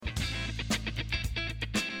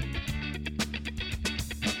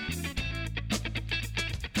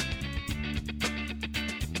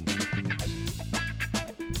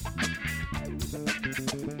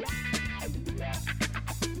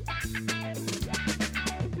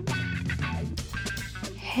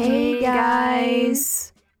Hey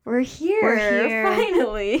guys. We're here.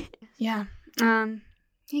 Finally. Yeah.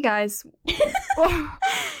 Hey guys.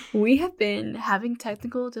 We have been having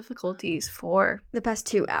technical difficulties for The past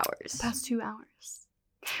 2 hours.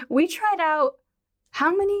 We tried out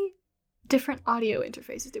how many different audio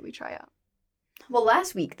interfaces did we try out? Well,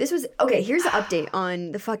 last week, here's the update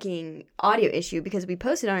on the fucking audio issue because we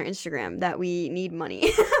posted on our Instagram that we need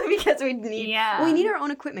money because we need our own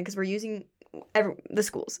equipment because we're using the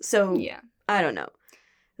schools. So, I don't know.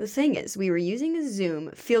 The thing is, we were using a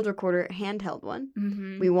Zoom field recorder handheld one.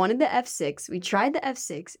 Mm-hmm. We wanted the F6. We tried the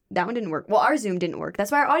F6. That one didn't work. Well, our Zoom didn't work.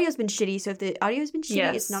 That's why our audio's been shitty. So if the audio's been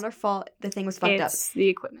shitty, it's not our fault. The thing was fucked up. It's the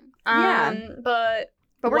equipment. But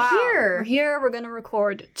we're here. We're here. We're going to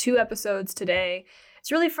record 2 episodes today.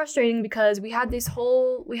 It's really frustrating because we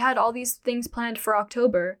had all these things planned for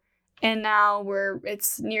October, and now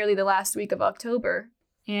it's nearly the last week of October,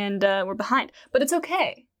 and we're behind. But it's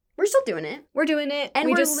okay. We're still doing it. We're doing it, and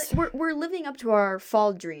we're living up to our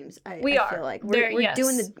fall dreams. I feel like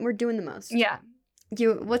we're doing the most. Yeah.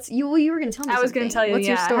 You were gonna tell me. I was gonna tell you. What's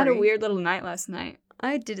your story? I had a weird little night last night.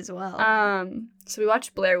 I did as well. So we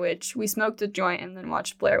watched Blair Witch. We smoked a joint and then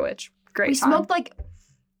watched Blair Witch. Great. We smoked like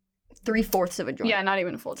 3/4 of a joint. Yeah, not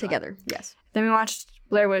even a full joint. Together. Yes. Then we watched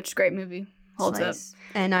Blair Witch. Great movie. Holds up.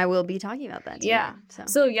 And I will be talking about that tonight. Yeah.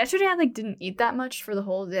 So yesterday I didn't eat that much for the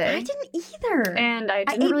whole day. I didn't either. And I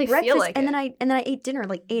didn't really feel like and it. And then I ate dinner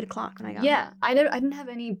like 8 o'clock when I got home. Yeah. I didn't have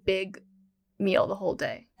any big meal the whole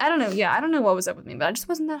day. I don't know. Yeah, I don't know what was up with me, but I just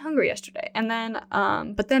wasn't that hungry yesterday. And then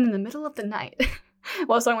but then in the middle of the night,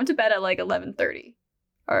 so I went to bed at like 11:30.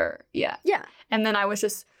 Yeah. And then I was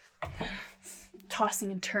just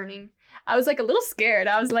tossing and turning. I was like a little scared.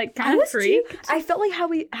 I was like kind of freaked. I felt like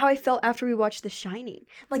how I felt after we watched The Shining.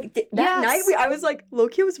 Like that night, I was like,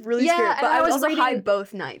 low-key was really scared. But I was also high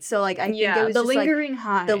both nights. So like I think it was the just lingering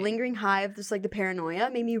high. The lingering high of just like the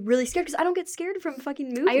paranoia made me really scared because I don't get scared from fucking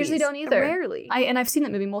movies. I usually don't either. Rarely. And I've seen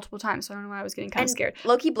that movie multiple times, so I don't know why I was getting kind of scared.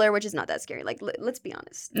 Low-key Blair Witch is not that scary. Like let's be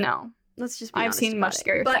honest. No. Let's just be honest. I've seen much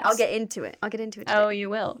scarier things. But I'll get into it. Today. Oh, you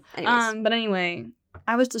will. Anyways. But anyway,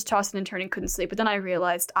 I was just tossing and turning, couldn't sleep. But then I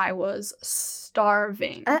realized I was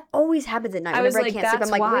starving. That always happens at night. I was like, I can't sleep, I'm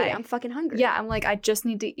like, why. Wait, I'm fucking hungry. Yeah, I'm like, I just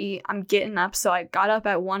need to eat. I'm getting up. So I got up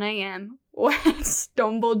at 1 a.m.,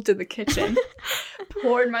 stumbled to the kitchen,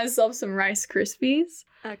 poured myself some Rice Krispies.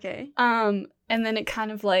 Okay. And then it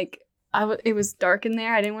kind of like, it was dark in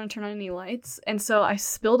there. I didn't want to turn on any lights. And so I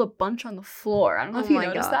spilled a bunch on the floor. I don't know if you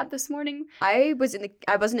noticed that this morning. I wasn't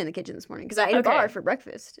in the kitchen this morning because I ate a bar for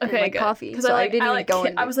breakfast and good. coffee. So I didn't even go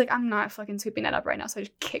in. I was like, I'm not fucking sweeping that up right now. So I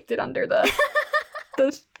just kicked it under the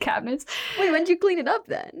cabinets. Wait, when did you clean it up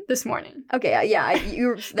then? This morning. Okay, I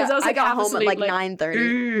got home at like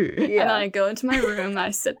 9:30. And then I go into my room and I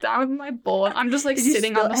sit down with my bowl. And I'm just like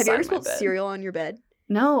sitting on the side of my bed. Have you ever spilled cereal on your bed?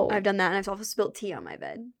 No. I've done that, and I've also spilled tea on my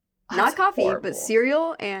bed. Not coffee, but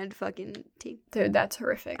cereal and fucking tea. Dude, that's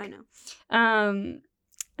horrific. I know. And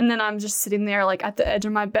then I'm just sitting there like at the edge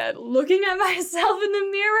of my bed looking at myself in the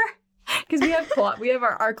mirror. Because we have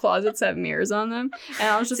our closets have mirrors on them. And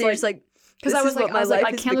I was just like because I was like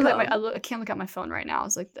I can't look at my phone right now. I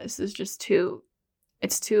was like, this is just too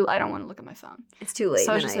I don't want to look at my phone. It's too late.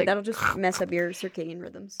 So I was just like, that'll just mess up your circadian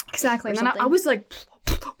rhythms. Exactly. And then I was like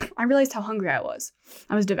I realized how hungry I was.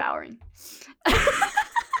 I was devouring.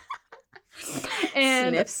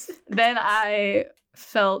 And Sniffs. Then I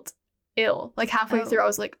felt ill. Like halfway through, I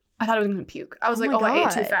was like, I thought I was gonna puke. I was like, I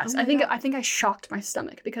ate too fast. I think I shocked my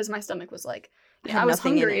stomach because my stomach was like, I was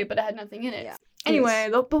hungry, but I had nothing in it. Yeah. Anyway,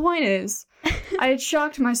 the point is, I had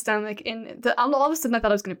shocked my stomach, and all of a sudden I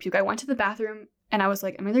thought I was gonna puke. I went to the bathroom, and I was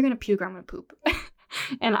like, I'm either gonna puke or I'm gonna poop.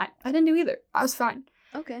 And I didn't do either. I was fine.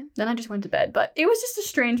 Okay. Then I just went to bed, but it was just a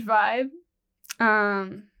strange vibe.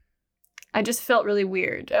 I just felt really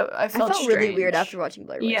weird. I felt really weird after watching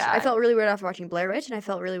Blair Witch. Yeah. I felt really weird after watching Blair Witch, and I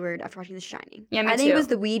felt really weird after watching The Shining. Yeah, me I think it was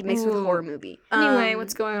the weed mixed with a horror movie. Anyway,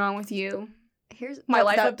 what's going on with you? Here's my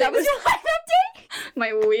life update. That was your life update?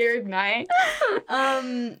 My weird night.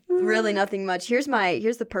 Really nothing much. Here's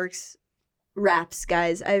the perks. Wraps,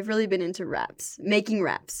 guys. I've really been into wraps. Making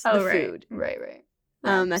wraps. Food. Right.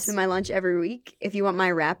 That's been my lunch every week. If you want my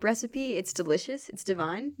wrap recipe, it's delicious. It's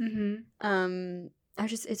divine. Mm-hmm.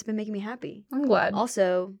 It's been making me happy. I'm glad.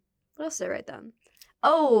 Also, what else did I write down?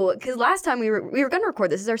 Oh, because last time we were going to record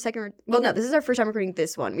this. This is our first time recording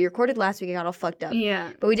this one. We recorded last week and got all fucked up. Yeah.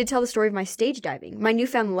 But we did tell the story of my stage diving, my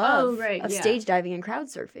newfound love of stage diving and crowd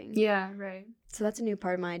surfing. Yeah, right. So that's a new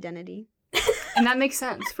part of my identity. And that makes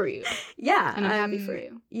sense for you. Yeah. And I'm happy for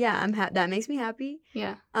you. Yeah, that makes me happy.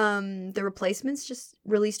 Yeah. The Replacements just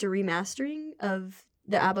released a remastering of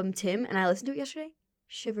the album Tim, and I listened to it yesterday.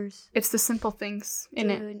 Shivers. It's the simple things in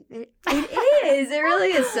it. It is. It really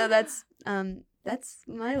is. So that's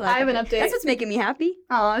my life. I have an update. That's what's making me happy.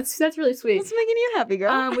 Oh, that's really sweet. What's making you happy,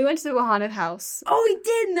 girl? We went to a haunted house. Oh, we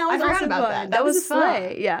did. And that was I forgot about fun. that. That was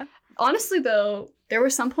fun. Yeah. Honestly, though, there were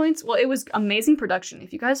some points. Well, it was amazing production.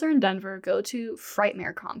 If you guys are in Denver, go to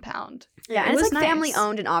Frightmare Compound. Yeah, and it's like family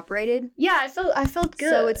owned and operated. Yeah, I felt good.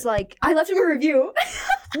 So it's like I left him a review.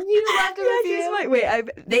 You left a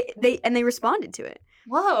review. They responded to it.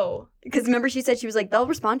 Whoa. Because remember she said she was like they'll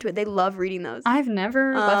respond to it. They love reading those. I've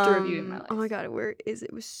never left a review in my life. Oh my god, where is it?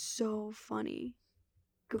 It was so funny.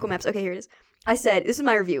 Google Maps. Okay, here it is. I said, this is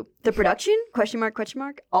my review. The production, ?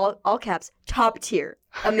 All caps, top tier.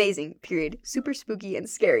 Amazing, period. Super spooky and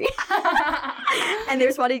scary. And they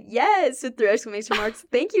responded, yes, with 3 exclamation marks.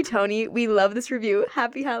 Thank you, Tony. We love this review.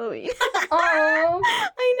 Happy Halloween. Oh,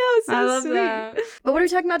 I know, so I love sweet. That. But what are we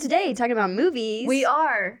talking about today? Talking about movies. We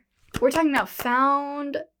are. We're talking about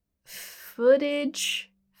found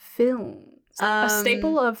footage films. A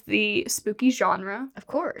staple of the spooky genre. Of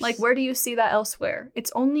course. Like, where do you see that elsewhere?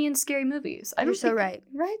 It's only in scary movies. You're so right.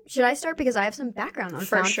 Right? Should I start? Because I have some background on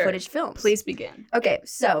found footage films. Please begin. Okay,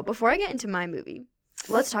 so before I get into my movie,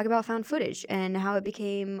 let's talk about found footage and how it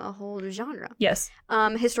became a whole genre. Yes.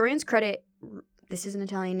 Historians credit, this is an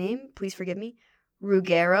Italian name, please forgive me,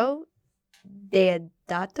 Ruggero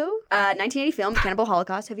Deodato. 1980 film, Cannibal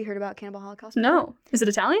Holocaust. Have you heard about Cannibal Holocaust before? No. Is it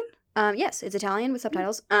Italian? Yes, it's Italian with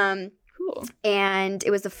subtitles. Cool. And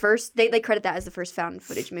it was the first, they credit that as the first found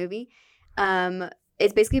footage movie.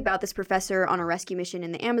 It's basically about this professor on a rescue mission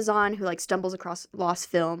in the Amazon who like stumbles across lost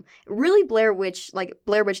film. Really Blair Witch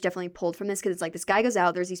definitely pulled from this because it's like this guy goes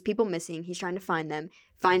out, there's these people missing, he's trying to find them,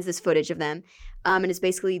 finds this footage of them. And it's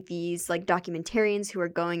basically these like documentarians who are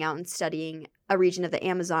going out and studying a region of the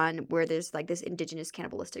Amazon where there's like this indigenous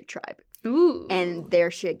cannibalistic tribe. Ooh. And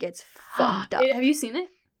their shit gets fucked up. Have you seen it?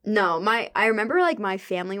 No, I remember like my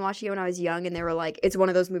family watching it when I was young, and they were like, it's one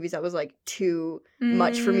of those movies that was like too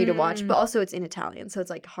much for me to watch, but also it's in Italian, so it's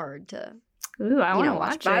like hard to. Ooh, I want to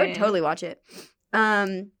watch it. But I would totally watch it.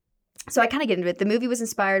 So I kind of get into it. The movie was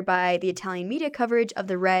inspired by the Italian media coverage of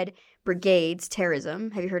the Red Brigade's terrorism.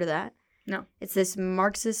 Have you heard of that? No. It's this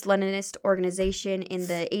Marxist-Leninist organization in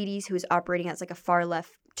the 80s who was operating as like a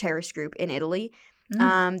far-left terrorist group in Italy.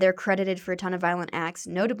 They're credited for a ton of violent acts,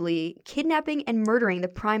 notably kidnapping and murdering the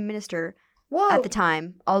prime minister at the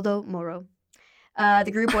time, Aldo Moro. The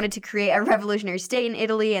group wanted to create a revolutionary state in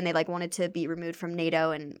Italy, and they like wanted to be removed from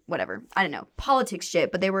NATO and whatever. I don't know, politics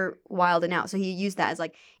shit, but they were wilding out. So he used that as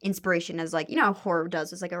like inspiration, as like, you know how horror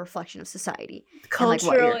does, it's like a reflection of society.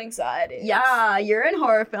 Cultural like, anxiety. Yeah, you're in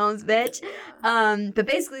horror films, bitch. But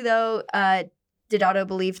basically though, Deodato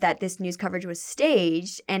believed that this news coverage was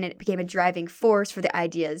staged, and it became a driving force for the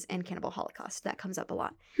ideas in Cannibal Holocaust. That comes up a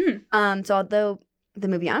lot. So although the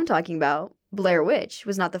movie I'm talking about, Blair Witch,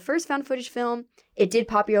 was not the first found footage film, it did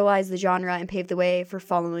popularize the genre and pave the way for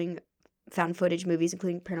following found footage movies,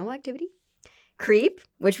 including Paranormal Activity, Creep,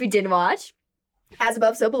 which we did watch, As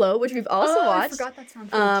Above, So Below, which we've also watched. I forgot that's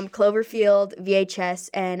found footage. Cloverfield, VHS,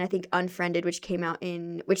 and I think Unfriended, which came out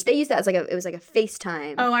in, which they used that as like it was like a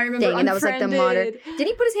FaceTime. Oh, I remember thing, and that was like the modern. Did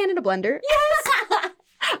he put his hand in a blender? Yes.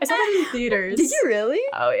 I saw that in theaters. Did you really?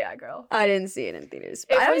 Oh yeah, girl. I didn't see it in theaters.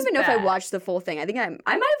 I don't even know if I watched the full thing. I think I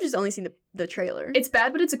might have just only seen the trailer. It's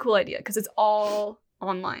bad, but it's a cool idea because it's all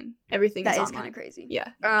online. Everything is online. That is kind of crazy. Yeah.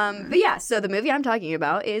 But yeah, so the movie I'm talking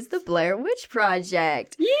about is The Blair Witch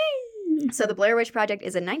Project. Yay! So The Blair Witch Project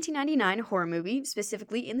is a 1999 horror movie,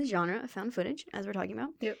 specifically in the genre of found footage, as we're talking about.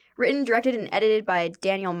 Yep. Written, directed, and edited by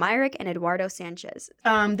Daniel Myrick and Eduardo Sanchez.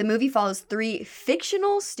 The movie follows 3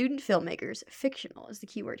 fictional student filmmakers. Fictional is the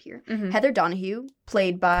key word here. Mm-hmm. Heather Donahue,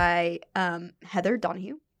 played by Heather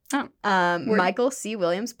Donahue. Oh. Michael C.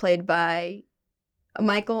 Williams, played by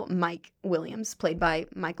Mike Williams, played by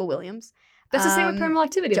Michael Williams. That's the same with Paranormal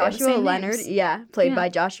Activity. Joshua Leonard, played by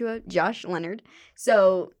Josh Leonard.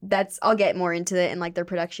 So I'll get more into it and like their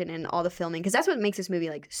production and all the filming, because that's what makes this movie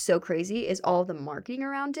like so crazy is all the marketing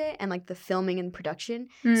around it and like the filming and production.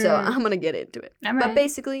 So I'm gonna get into it. All right. But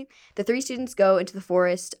basically, the 3 students go into the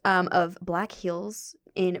forest of Black Hills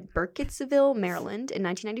in Burkittsville, Maryland, in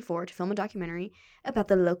 1994 to film a documentary about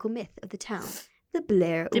the local myth of the town, the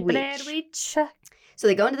Blair Witch. Blair Witch. So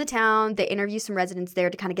they go into the town, they interview some residents there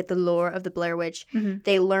to kind of get the lore of the Blair Witch. Mm-hmm.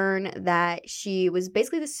 They learn that she was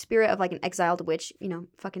basically the spirit of like an exiled witch, you know,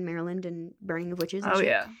 fucking Maryland and burning of witches and shit.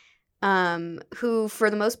 Yeah. Who for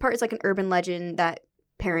the most part is like an urban legend that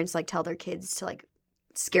parents like tell their kids to like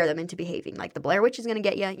scare them into behaving. Like the Blair Witch is going to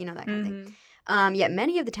get you, you know, that kind of thing. Yet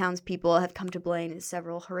many of the townspeople have come to blame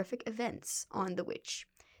several horrific events on the witch.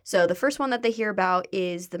 So the first one that they hear about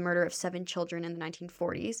is the murder of 7 children in the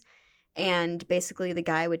 1940s. And basically the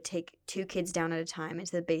guy would take 2 kids down at a time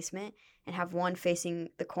into the basement and have one facing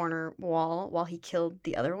the corner wall while he killed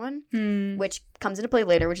the other one, which comes into play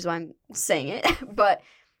later, which is why I'm saying it. But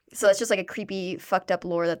so it's just like a creepy, fucked up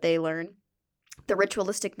lore that they learn. The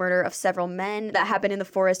ritualistic murder of several men that happened in the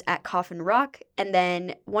forest at Coffin Rock, and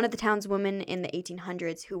then one of the townswomen in the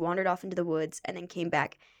 1800s who wandered off into the woods and then came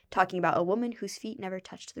back talking about a woman whose feet never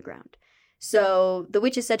touched the ground. So the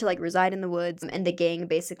witch is said to like reside in the woods, and the gang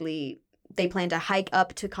basically, they plan to hike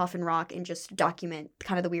up to Coffin Rock and just document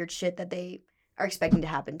kind of the weird shit that they are expecting to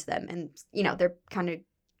happen to them. And, you know, they're kind of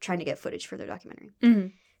trying to get footage for their documentary. Mm-hmm.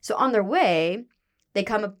 So on their way, they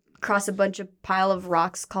come across a bunch of pile of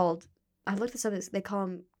rocks called, I looked this up, they call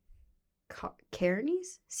them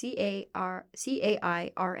cairns? Cairnes.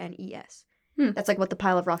 That's like what the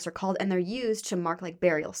pile of rocks are called, and they're used to mark like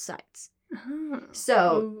burial sites.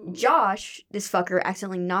 So Josh, this fucker,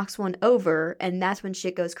 accidentally knocks one over, and that's when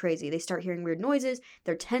shit goes crazy. They start hearing weird noises,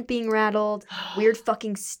 their tent being rattled, weird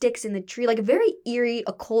fucking sticks in the tree, like a very eerie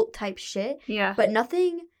occult type shit. Yeah. But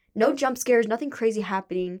nothing, no jump scares, nothing crazy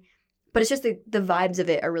happening. But it's just the vibes of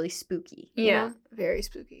it are really spooky. Yeah, know? Very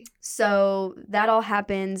spooky. So that all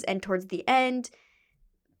happens, and towards the end,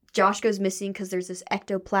 Josh goes missing because there's this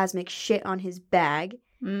ectoplasmic shit on his bag.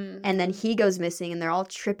 And then he goes missing, and they're all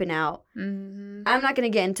tripping out. I'm not going to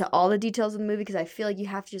get into all the details of the movie because I feel like you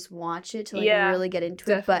have to just watch it to like really get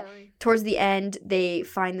into it. But towards the end, they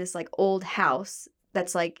find this like old house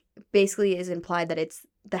that's like basically is implied that it's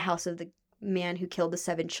the house of the man who killed the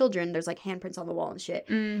 7 children. There's like handprints on the wall and shit.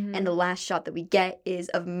 And the last shot that we get is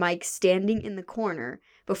of Mike standing in the corner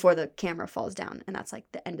before the camera falls down, and that's like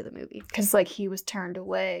the end of the movie. Because like he was turned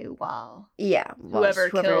away while whoever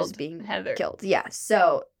killed is being Heather killed. Yeah,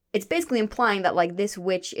 so it's basically implying that like this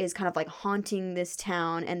witch is kind of like haunting this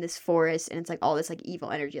town and this forest, and it's like all this like evil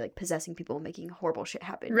energy like possessing people and making horrible shit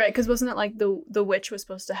happen. Right, because wasn't it like the witch was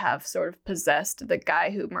supposed to have sort of possessed the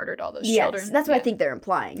guy who murdered all those children? Yes, that's what I think they're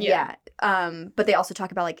implying. Yeah. But they also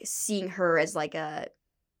talk about like seeing her as like a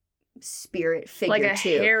spirit figure, like a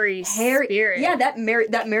too. hairy spirit. Yeah, that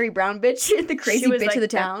Mary Brown bitch, the crazy bitch like, of the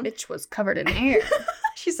town. That bitch was covered in hair.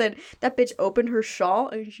 She said that bitch opened her shawl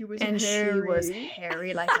and she was hairy. She was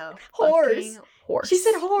hairy like a horse. She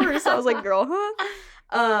said horse. I was like, girl,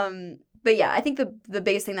 huh? But yeah, I think the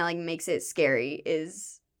biggest thing that like makes it scary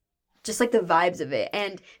is just like the vibes of it.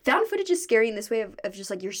 And found footage is scary in this way of just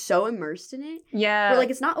like you're so immersed in it. Yeah. Where like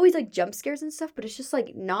it's not always like jump scares and stuff, but it's just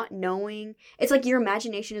like not knowing. It's like your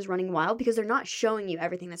imagination is running wild because they're not showing you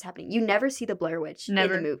everything that's happening. You never see the Blair Witch in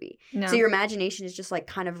the movie. No. So your imagination is just like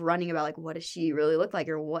kind of running about like what does she really look like,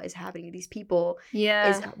 or what is happening to these people?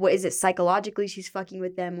 Yeah. Is it psychologically she's fucking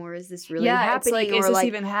with them, or is this really happening? It's like, is this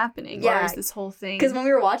even happening? Yeah. Or is this whole thing? Because when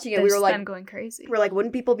we were watching it, we were like them going crazy. We're like,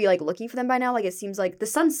 wouldn't people be like looking for them by now? Like it seems like the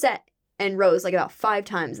sun set and rose like about 5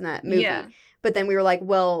 times in that movie. Yeah. But then we were like,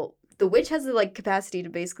 well, the witch has the like capacity to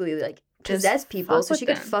basically like possess people, so she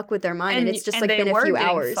could fuck with their mind, and it's just like been a few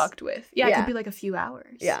hours. Fucked with. Yeah, it could be like a few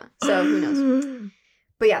hours. Yeah. So who knows?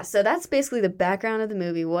 But yeah, so that's basically the background of the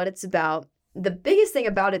movie, what it's about. The biggest thing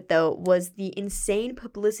about it though was the insane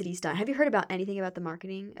publicity stunt. Have you heard about anything about the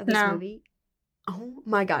marketing of this movie? Oh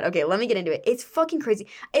my god. Okay, let me get into it. It's fucking crazy.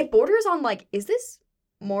 It borders on like, is this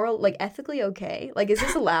moral, like ethically okay? Like, is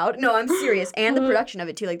this allowed? No, I'm serious. And the production of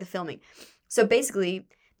it too, like the filming. So basically,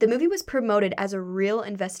 the movie was promoted as a real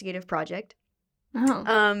investigative project.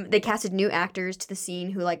 They casted new actors to the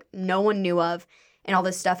scene who like no one knew of and all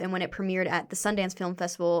this stuff. And when it premiered at the Sundance Film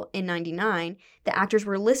Festival in '99, the actors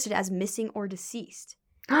were listed as missing or deceased.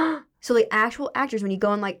 So like actual actors, when you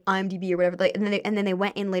go on like IMDb or whatever, like, and then they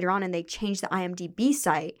went in later on and they changed the IMDb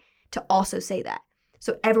site to also say that.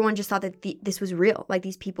 So everyone just thought that this was real. Like,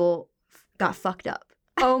 these people got fucked up.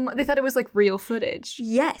 They thought it was, like, real footage.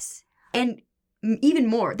 Yes. And even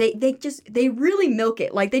more. They really milk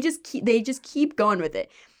it. Like, they just keep going with it.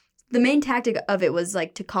 The main tactic of it was,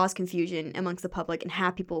 like, to cause confusion amongst the public and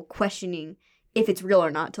have people questioning if it's real or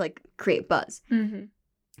not to, like, create buzz. Mm-hmm.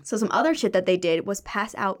 So some other shit that they did was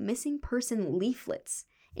pass out missing person leaflets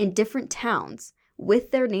in different towns with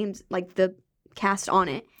their names, like, the cast on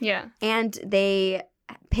it. Yeah. And they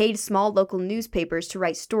paid small local newspapers to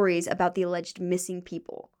write stories about the alleged missing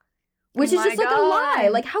people. Which is just like a lie.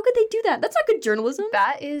 Like, how could they do that? That's not good journalism.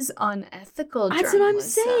 That is unethical journalism. That's what I'm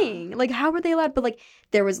saying. Like, how were they allowed? But, like,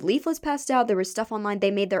 there was leaflets passed out. There was stuff online.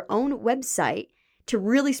 They made their own website to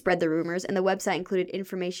really spread the rumors. And the website included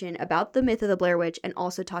information about the myth of the Blair Witch and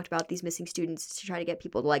also talked about these missing students to try to get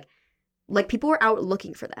people to, like people were out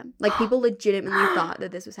looking for them. Like, people legitimately thought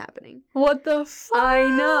that this was happening. What the fuck? I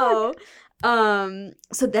know.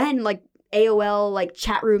 So then, like, AOL, like,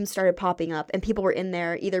 chat rooms started popping up, and people were in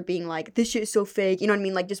there either being like, this shit is so fake, you know what I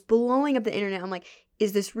mean? Like, just blowing up the internet. I'm like,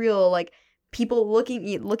 is this real? Like, people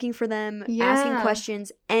looking for them, asking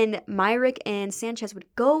questions, and Myrick and Sanchez would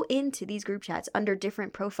go into these group chats under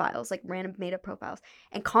different profiles, like random made-up profiles,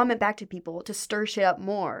 and comment back to people to stir shit up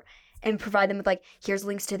more, and provide them with, like, here's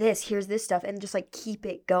links to this, here's this stuff, and just, like, keep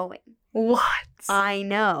it going. What? I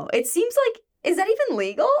know. It seems like, is that even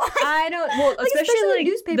legal? I don't, well, like,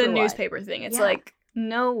 especially the newspaper thing. It's like,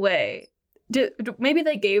 no way. Maybe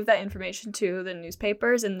they gave that information to the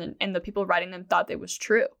newspapers, and the people writing them thought it was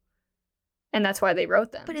true. And that's why they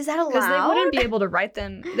wrote them. But is that allowed? Because they wouldn't be able to write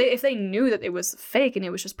them. If they knew that it was fake and it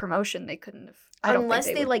was just promotion, they couldn't have. Unless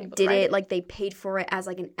they like did it, like they paid for it as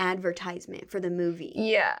like an advertisement for the movie.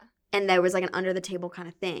 Yeah. And there was like an under the table kind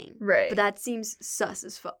of thing. Right. But that seems sus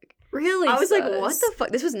as fuck. Really? I was like, what the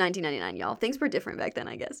fuck? This was 1999, y'all. Things were different back then,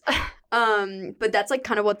 I guess. But that's like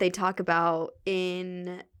kind of what they talk about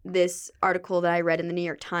in this article that I read in the New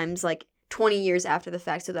York Times, like 20 years after the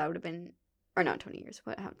fact. So that would have been, or not 20 years,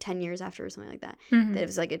 10 years after or something like that. Mm-hmm. That it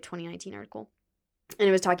was like a 2019 article. And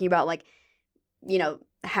it was talking about like, you know,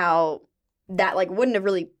 how that like wouldn't have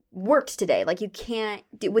really worked today. Like you can't,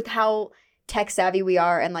 with how tech savvy we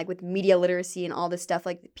are and like with media literacy and all this stuff,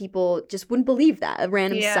 like people just wouldn't believe that a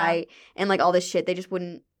random site and like all this shit, they just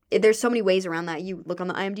wouldn't. There's so many ways around that. You look on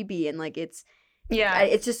the IMDb and like it's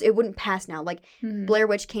just, it wouldn't pass now. Like Blair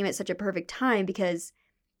Witch came at such a perfect time because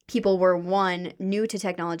people were, one, new to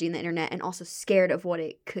technology and the internet and also scared of what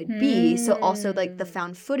it could be. So also like the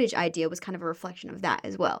found footage idea was kind of a reflection of that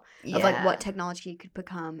as well, of like what technology could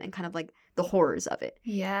become and kind of like the horrors of it.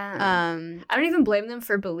 I don't even blame them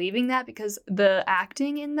for believing that because the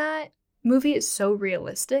acting in that movie is so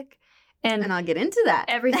realistic, and I'll get into that.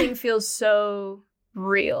 Everything feels so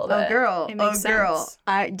real. Oh girl, do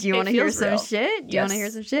you want to hear some shit? Do you want to hear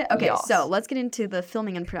some shit? Okay, so let's get into the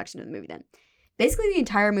filming and production of the movie then. Basically, the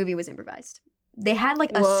entire movie was improvised. They had,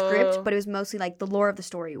 like, a script, but it was mostly, like, the lore of the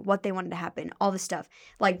story, what they wanted to happen, all this stuff.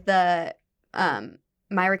 Like, the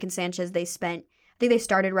Myrick and Sanchez, I think they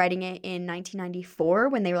started writing it in 1994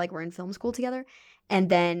 when they were in film school together. And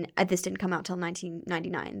then this didn't come out till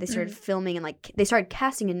 1999. They started filming and, like, they started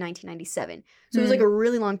casting in 1997. So it was, like, a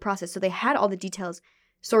really long process. So they had all the details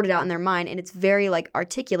sorted out in their mind, and it's very, like,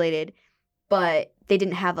 articulated, but they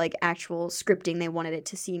didn't have, like, actual scripting. They wanted it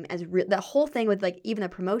to seem as real. The whole thing with, like, even the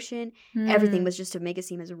promotion, everything was just to make it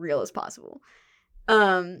seem as real as possible.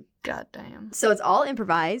 God damn. So it's all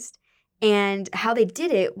improvised. And how they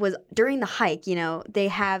did it was during the hike, you know, they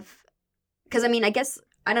have... Because, I mean, I guess...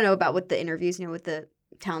 I don't know about with the interviews, you know, with the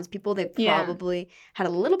townspeople. They probably had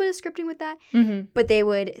a little bit of scripting with that. But they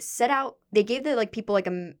would set out... They gave the, like, people, like,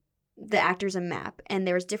 the actors a map, and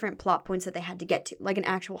there was different plot points that they had to get to, like an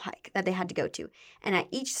actual hike that they had to go to. And at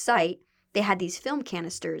each site, they had these film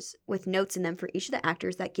canisters with notes in them for each of the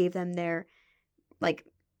actors that gave them their, like,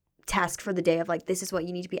 task for the day of, like, this is what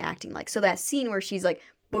you need to be acting like. So that scene where she's, like,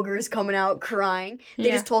 boogers coming out crying, they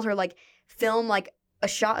just told her, like, film, like, a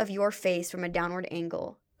shot of your face from a downward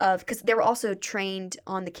angle because they were also trained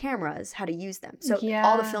on the cameras how to use them. So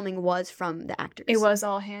all the filming was from the actors. It was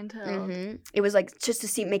all handheld. It was like just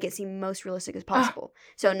to make it seem most realistic as possible.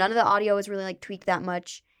 So none of the audio was really like tweaked that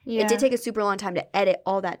much. It did take a super long time to edit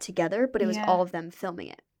all that together, but it was all of them filming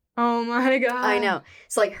it. Oh my god. I know.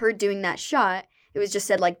 So like her doing that shot, it was just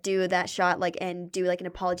said like do that shot like and do like an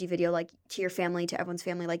apology video like to your family, to everyone's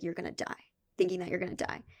family, like you're gonna die, thinking that you're gonna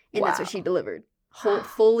die, and that's what she delivered.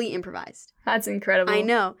 Fully improvised. That's incredible. I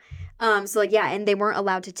know. So like and they weren't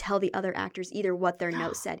allowed to tell the other actors either what their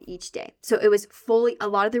note said each day. So it was fully, a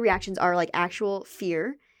lot of the reactions are like actual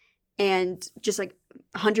fear and just like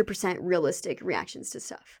 100% realistic reactions to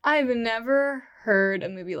stuff. I've never heard a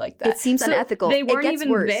movie like that. It seems unethical. They weren't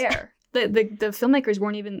even there. The filmmakers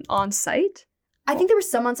weren't even on site. I think there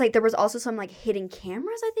was some on site. There was also some like hidden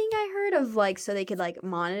cameras, I think I heard of, like so they could like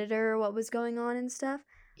monitor what was going on and stuff.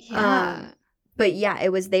 But yeah,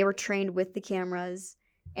 it was, they were trained with the cameras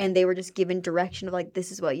and they were just given direction of like, this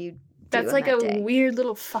is what you do. That's like a weird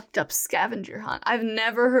little fucked up scavenger hunt. I've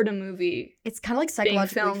never heard a movie. It's kind of like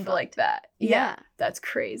psychologically being filmed like that. Yeah. That's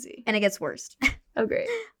crazy. And it gets worse. Oh, great.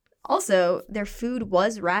 Also, their food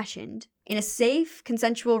was rationed in a safe,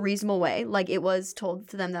 consensual, reasonable way. Like it was told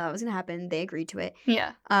to them that was going to happen. They agreed to it.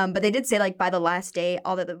 Yeah. But they did say like by the last day,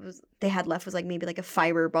 all that they had left was like maybe like a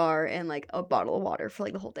fiber bar and like a bottle of water for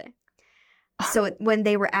like the whole day. So when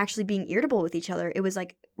they were actually being irritable with each other, it was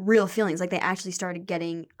like real feelings. Like they actually started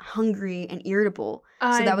getting hungry and irritable.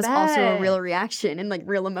 So that was also a real reaction and like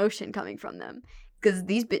real emotion coming from them. because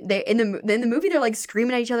they in the movie they're like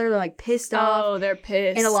screaming at each other. They're like pissed off. Oh, they're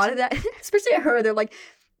pissed. And a lot of that, especially at her, they're like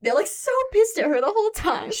so pissed at her the whole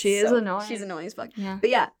time. She is annoying. She's annoying as fuck. Yeah. But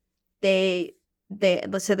yeah, they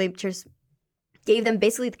just gave them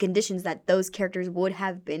basically the conditions that those characters would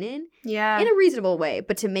have been in a reasonable way,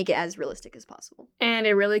 but to make it as realistic as possible. And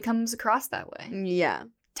it really comes across that way. Yeah.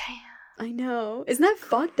 Damn. I know. Isn't that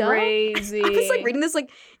fucked up? Crazy. I was like reading this like,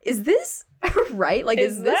 is this right? Like,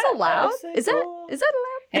 is this allowed? Is that allowed?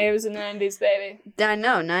 Hey, it was in the 90s, baby. I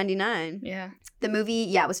know, 99. Yeah. The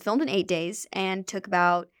movie, was filmed in 8 days and took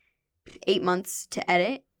about 8 months to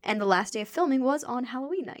edit. And the last day of filming was on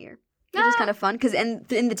Halloween that year. Which is kind of fun, because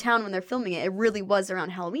in the town when they're filming it, it really was around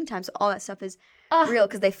Halloween time, so all that stuff is real,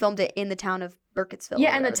 because they filmed it in the town of Burkittsville.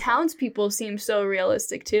 Yeah, and the townspeople seem so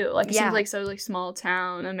realistic, too. Like, it seems like so, like, small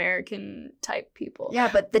town, American-type people. Yeah,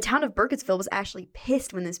 but the town of Burkittsville was actually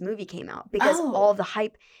pissed when this movie came out, because all the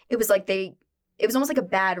hype, it was like it was almost like a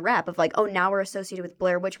bad rap of, like, oh, now we're associated with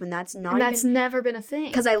Blair Witch, when that's not that's never been a thing.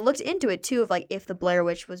 Because I looked into it, too, of, like, if the Blair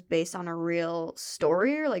Witch was based on a real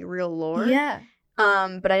story or, like, real lore. Yeah.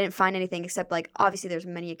 But I didn't find anything except, like, obviously there's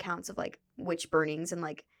many accounts of, like, witch burnings and,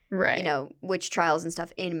 like, you know, witch trials and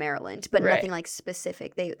stuff in Maryland, but nothing, like,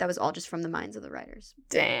 specific. That was all just from the minds of the writers.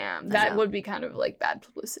 Damn. That would be kind of, like, bad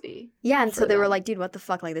publicity. Yeah, and so they were like, dude, what the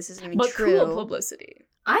fuck? Like, this isn't even true. But cool publicity.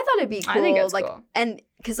 I thought it'd be cool. I think it's like, cool. And,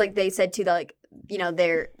 because, like, they said, too, that, like, you know,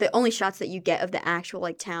 the only shots that you get of the actual,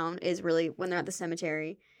 like, town is really when they're at the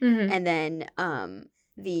cemetery. Mm-hmm. And then,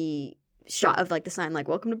 the shot of like the sign like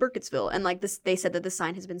welcome to Burkittsville, and like this they said that the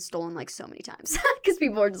sign has been stolen like so many times because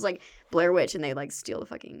people are just like Blair Witch and they like steal the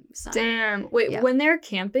fucking sign. Damn. Wait, when they're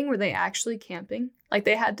camping, were they actually camping? Like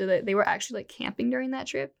they were actually like camping during that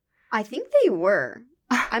trip? I think they were.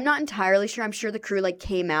 I'm not entirely sure. I'm sure the crew like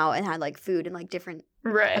came out and had like food and like different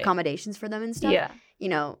accommodations for them and stuff. Yeah. You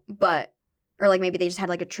know, but or like maybe they just had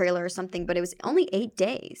like a trailer or something, but it was only 8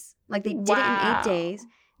 days. Like they did it in 8 days.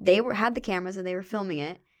 They had the cameras and they were filming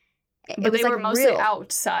it. But they were like mostly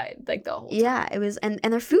outside, like the whole time. Yeah, it was, and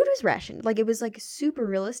their food was rationed. Like, it was, like, super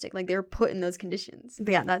realistic. Like, they were put in those conditions.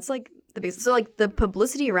 But yeah, that's, like, the biggest. So, like, the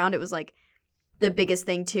publicity around it was, like, the biggest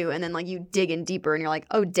thing, too. And then, like, you dig in deeper, and you're like,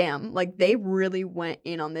 oh, damn. Like, they really went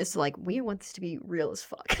in on this. Like, we want this to be real as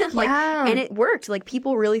fuck. Like, and it worked. Like,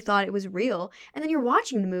 people really thought it was real. And then you're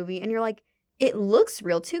watching the movie, and you're like, it looks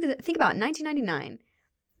real, too. Because think about it, 1999.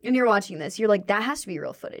 And you're watching this. You're like, that has to be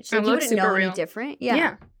real footage. Like, you wouldn't know any different.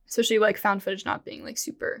 Yeah. Especially, like, found footage not being, like,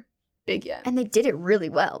 super big yet. And they did it really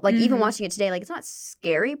well. Like, even watching it today, like, it's not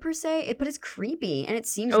scary per se, but it's creepy. And it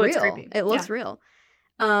seems real. It's creepy. It looks real.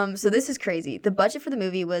 So this is crazy. The budget for the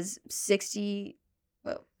movie was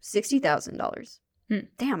 $60,000.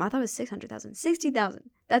 Damn, I thought it was $600,000. $60,000.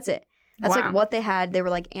 That's it. That's, like, what they had. They were,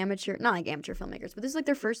 like, not like amateur filmmakers, but this is, like,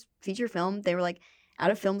 their first feature film. They were, like, out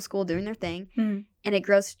of film school doing their thing. And it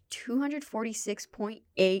grossed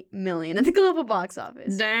 $246.8 million at the global box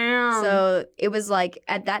office. Damn. So it was like,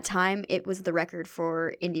 at that time, it was the record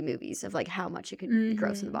for indie movies of like how much it could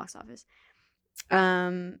gross in the box office.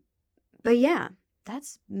 But yeah,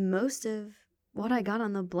 that's most of what I got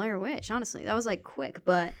on the Blair Witch, honestly. That was like quick,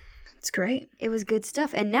 but it's great. It was good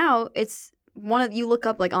stuff. And now it's you look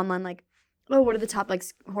up like online, like, oh, what are the top like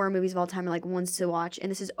horror movies of all time, or like ones to watch?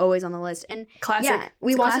 And this is always on the list. And classic. Yeah,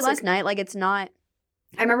 we watched it last night. Like, it's not.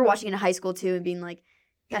 I remember watching it in high school too and being like,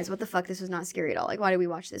 guys, what the fuck? This was not scary at all. Like, why did we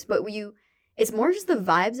watch this? But it's more just the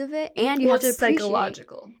vibes of it, and you have to appreciate.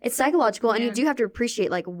 It's psychological, and you do have to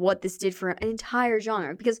appreciate like what this did for an entire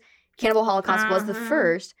genre, because Cannibal Holocaust was the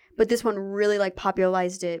first, but this one really like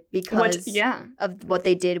popularized it because of what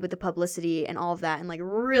they did with the publicity and all of that, and like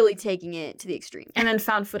really taking it to the extreme. And then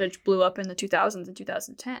found footage blew up in the 2000s and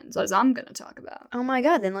 2010s, as I'm gonna talk about. Oh my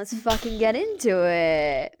god, then let's fucking get into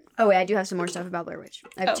it. Oh wait, I do have some more stuff about Blair Witch.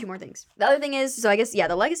 I have 2 more things. The other thing is, so I guess,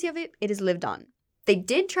 the legacy of it has lived on. They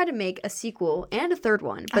did try to make a sequel and a third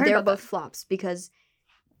one, but they were both flops because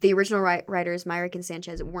the original writers, Myrick and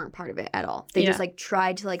Sanchez, weren't part of it at all. They just like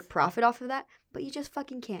tried to like profit off of that, but you just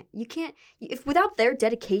fucking can't. You can't. If without their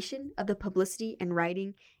dedication of the publicity and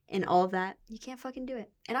writing and all of that, you can't fucking do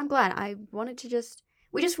it. And I'm glad. I wanted to just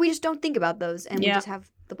we just don't think about those, and we just have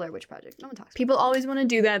the Blair Witch Project. No one talks. People always want to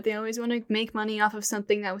do that. They always want to make money off of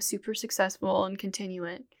something that was super successful and continue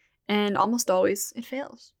it, and almost always it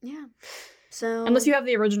fails. Yeah. So unless you have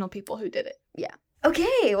the original people who did it. Yeah.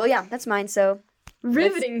 Okay. Well, yeah, that's mine. So.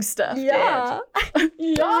 Riveting stuff. Yeah.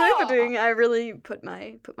 Riveting. I really put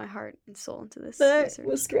my heart and soul into this. That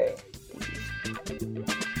was great. Thank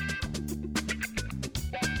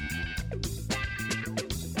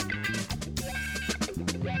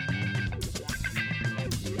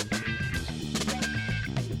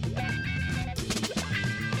you.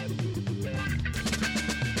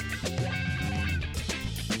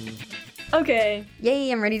 Okay.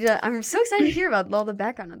 Yay, I'm so excited to hear about all the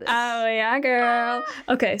background of this. Oh, yeah, girl.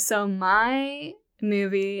 Okay, so my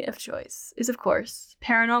movie of choice is, of course,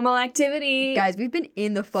 Paranormal Activity. Guys, we've been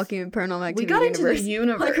in the fucking Paranormal Activity We got universe. into the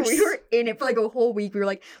universe. Like, we were in it for like a whole week. We were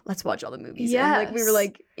like, let's watch all the movies. Yes. And like, we were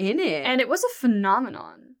like in it. And it was a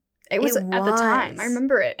phenomenon. It was at the time. I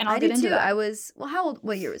remember it. And I'll get into that. I was, well, how old,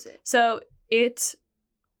 what year was it? So it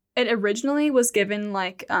originally was given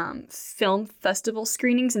like film festival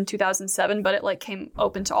screenings in 2007, but it like came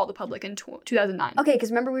open to all the public in 2009. Okay,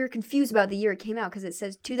 because remember we were confused about the year it came out because it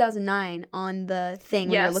says 2009 on the thing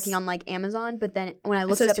when you're looking on like Amazon, but then when I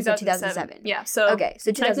looked it up, it said 2007. Yeah, so okay,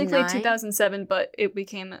 so 2009. Technically 2007, but it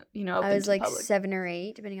became open I was to like the public. 7 or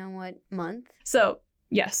 8, depending on what month. So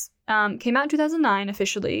yes, came out in 2009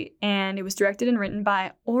 officially, and it was directed and written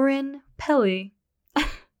by Oren Peli.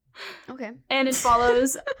 Okay. And it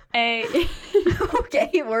follows a...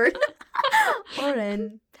 okay, word.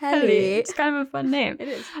 Oren Peli. It's kind of a fun name. It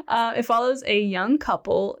is. It follows a young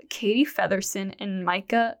couple, Katie Featherston and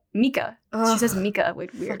Mika. She says Mika.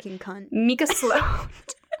 Wait, weird. Fucking cunt. Mika Sloan.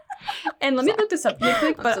 And let me look this up really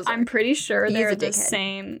quick, but I'm pretty sure they're the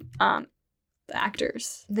same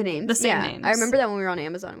actors. The names? The same names. I remember that when we were on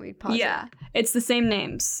Amazon, we'd pause it's the same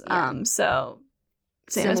names. Yeah. So...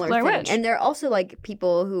 Same similar as Blair thing. Witch. And they're also like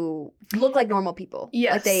people who look like normal people.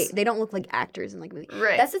 Yes. Like they don't look like actors in like movies.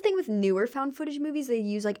 Right. That's the thing with newer found footage movies. They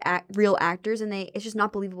use like real actors and it's just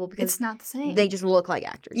not believable because it's not the same. They just look like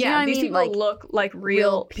actors. Yeah, you know what these I mean? people like, look like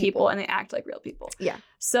real people and they act like real people. Yeah.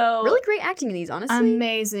 So really great acting in these, honestly.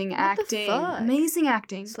 Amazing what acting. The fuck? Amazing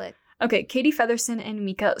acting. Slip. Okay, Katie Featherston and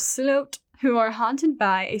Mika Sloat, who are haunted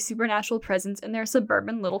by a supernatural presence in their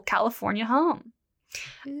suburban little California home.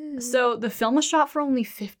 Ooh. So the film was shot for only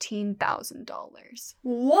 $15,000.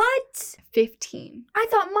 What? 15. I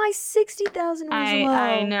thought my 60,000 was low.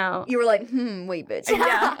 I know. You were like, wait, bitch.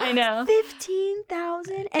 Yeah, I know.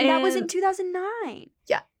 15,000, and that was in 2009.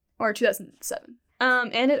 Yeah, or 2007.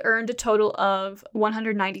 And it earned a total of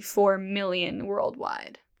 $194 million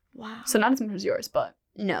worldwide. Wow. So not as much as yours, but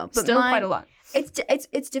no, but still quite a lot.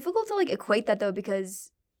 It's difficult to like equate that though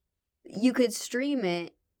because you could stream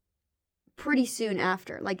it pretty soon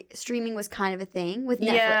after. Like streaming was kind of a thing with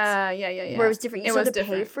Netflix. Yeah. Where it was different. You still had to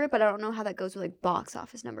pay for it, but I don't know how that goes with like box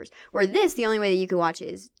office numbers. Where this, the only way that you could watch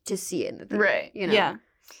it is to see it in the theater. Right. You know? Yeah.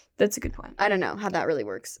 That's a good point. I don't know how that really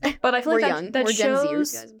works. But I feel like young. That we're shows, Gen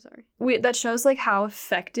Zers, guys. I'm sorry. That shows like how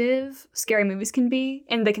effective scary movies can be,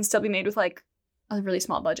 and they can still be made with like a really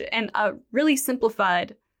small budget and a really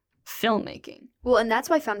simplified filmmaking. Well, and that's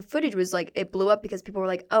why found footage was like it blew up because people were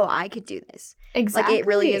like, "Oh, I could do this." Exactly. Like it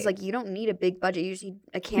really is like you don't need a big budget. You just need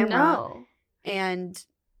a camera and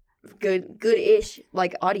good-ish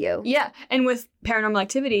like audio. Yeah, and with Paranormal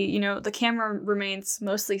Activity, the camera remains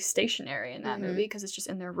mostly stationary in that movie because it's just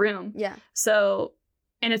in their room. Yeah. So,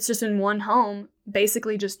 and it's just in one home,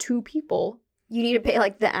 basically just two people. You need to pay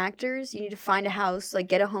like the actors. You need to find a house, like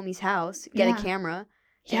get a homie's house, get a camera.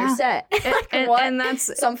 You're set. And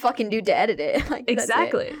that's some fucking dude to edit it. Like,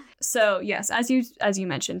 exactly. It. So yes, as you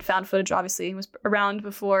mentioned, found footage obviously was around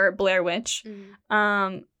before Blair Witch.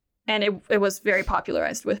 And it was very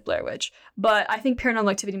popularized with Blair Witch. But I think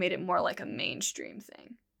Paranormal Activity made it more like a mainstream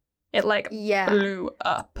thing. It blew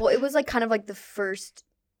up. Well, it was like kind of like the first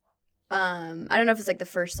I don't know if it's like the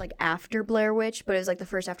first like after Blair Witch, but it was like the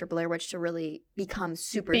first after Blair Witch to really become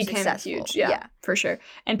successful. Huge, yeah, for sure.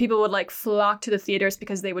 And people would like flock to the theaters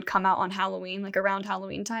because they would come out on Halloween, like around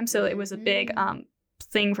Halloween time. So it was a big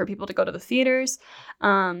thing for people to go to the theaters.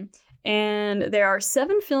 And there are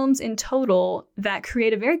 7 films in total that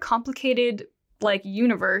create a very complicated like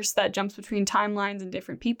universe that jumps between timelines and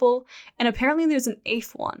different people. And apparently there's an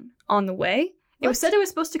 8th one on the way. It was said it was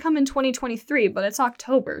supposed to come in 2023, but it's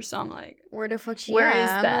October, so I'm like, where the fuck is that?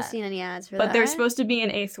 I'm not seeing any ads for that. But there's supposed to be an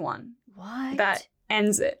 8th one. What? That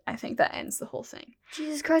ends it. I think that ends the whole thing.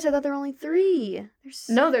 Jesus Christ, I thought there were only 3. There's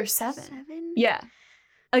 7. 7? Yeah.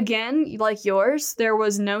 Again, like yours, there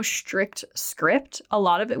was no strict script. A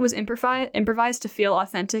lot of it was improvised to feel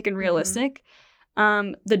authentic and realistic.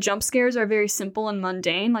 The jump scares are very simple and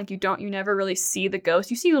mundane. Like you never really see the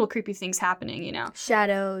ghost. You see little creepy things happening,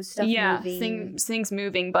 shadows, stuff moving. things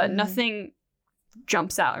moving, but nothing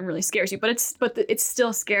jumps out and really scares you. But it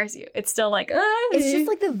still scares you. It's still like it's just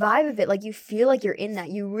like the vibe of it. Like you feel like you're in that.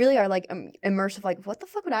 You really are like immersive. Like what the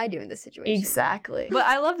fuck would I do in this situation? Exactly. But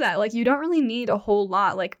I love that. Like you don't really need a whole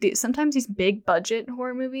lot. Like sometimes these big budget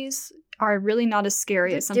horror movies are really not as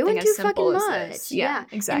scary as something as simple as this. Yeah,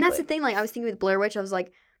 exactly. And that's the thing. Like I was thinking with Blair Witch, I was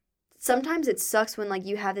like, sometimes it sucks when like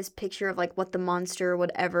you have this picture of like what the monster,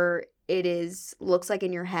 whatever it is, looks like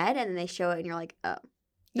in your head, and then they show it, and you're like, oh.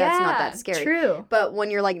 that's not that scary. True. But when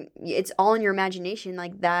you're like, it's all in your imagination,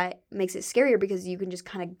 like that makes it scarier because you can just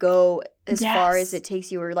kind of go as far as it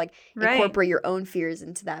takes you, or like incorporate your own fears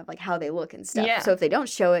into that, like how they look and stuff. So if they don't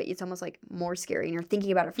show it, it's almost like more scary, and you're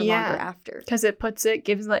thinking about it for longer after. Because it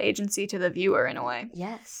gives the agency to the viewer in a way.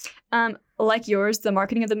 Yes. Like yours, the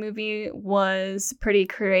marketing of the movie was pretty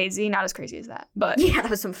crazy. Not as crazy as that, but yeah, that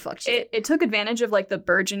was some fuck shit. It took advantage of like the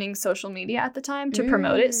burgeoning social media at the time to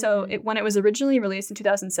promote it. So when it was originally released in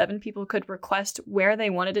 2007, people could request where they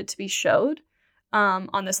wanted it to be showed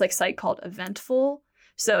on this like site called Eventful.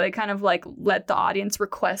 So it kind of like let the audience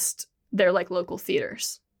request their like local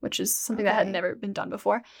theaters, which is something that had never been done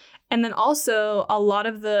before. And then also a lot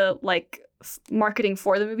of the like marketing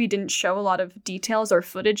for the movie didn't show a lot of details or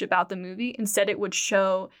footage about the movie. Instead, it would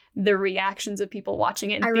show the reactions of people watching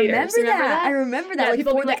it in theaters. Remember that. I remember that. Yeah, like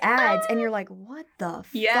people for the ads, and you're like, what the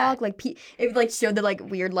fuck? Like, it like showed the like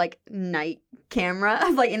weird like night camera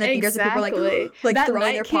of like in the theaters, and people like that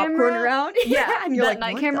throwing their popcorn around. Yeah, and you're that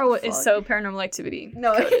night camera is so Paranormal Activity.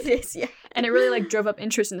 No, it is. Yeah, and it really like drove up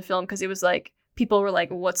interest in the film because it was like, people were like,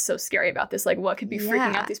 what's so scary about this? Like, what could be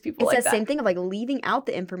freaking out these people it's that same thing of like leaving out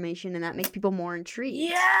the information, and that makes people more intrigued.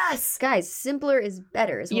 Yes! Guys, simpler is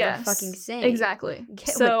better is what I'm fucking saying. Exactly.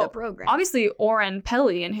 Get with the program. Obviously, Oren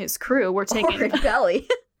Peli and his crew were taking... Oren Peli.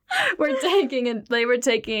 They were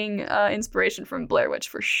taking inspiration from Blair Witch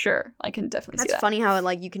for sure. I can definitely see that. That's funny how it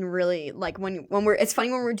like you can really like when we're it's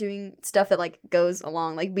funny when we're doing stuff that like goes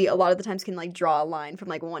along, like we a lot of the times can like draw a line from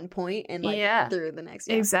like one point and like through the next.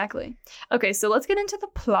 Exactly. Okay, so let's get into the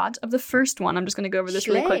plot of the first one. I'm just gonna go over this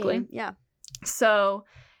really quickly. Yeah. So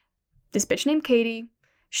this bitch named Katie,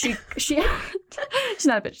 she she's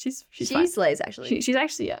not a bitch. She's fine. Slays actually. She's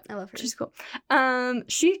actually I love her. She's cool.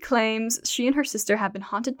 She claims she and her sister have been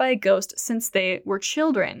haunted by a ghost since they were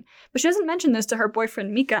children, but she doesn't mention this to her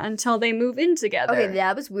boyfriend Mika until they move in together. Okay,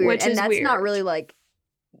 that was weird, and that's not really like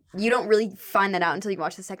you don't really find that out until you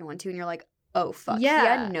watch the second one too, and you're like, oh fuck, yeah, he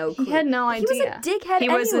had no clue. He had no idea. He was a dickhead. He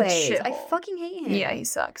was a shithole. I fucking hate him. Yeah, he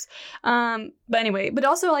sucks. But anyway, but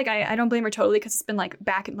also like I don't blame her totally because it's been like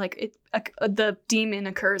back in like the demon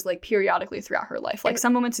occurs like periodically throughout her life. Like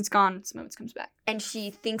some moments it's gone, some moments comes back. And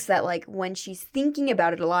she thinks that like when she's thinking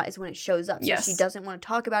about it a lot is when it shows up. So she doesn't want to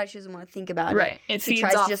talk about it. She doesn't want to think about it. Right. It she feeds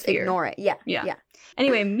tries off to just fear. Ignore it. Yeah.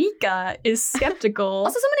 Anyway, Mika is skeptical.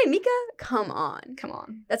 Also, someone named Mika. Come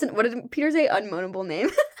on. That's what did Peter say? Unmoanable name.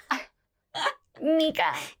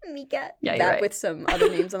 Mika. Yeah, that right. With some other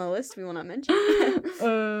names on the list we will not mention.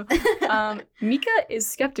 Mika is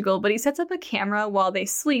skeptical, but he sets up a camera while they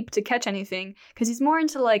sleep to catch anything because he's more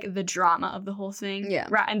into like the drama of the whole thing. Yeah.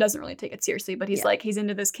 Right, and doesn't really take it seriously, but he's like, he's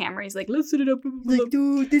into this camera. He's like, let's set it up. Like,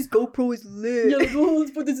 dude, this GoPro is lit. Yeah, like, oh, let's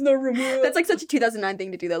put this in our room. That's like such a 2009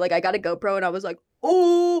 thing to do though. Like I got a GoPro and I was like,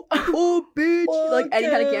 oh, bitch. Like any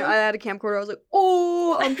kind of I had a camcorder. I was like,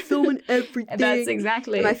 oh, I'm filming everything. That's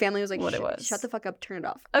exactly. And my family was like, what it was. Shut the fuck up, turn it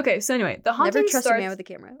off. Okay, so anyway, the haunting Never trust starts... a man with a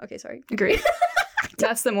camera. Okay, sorry. Agreed.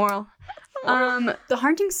 That's the moral. The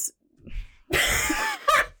hauntings...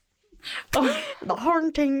 The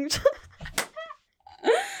hauntings.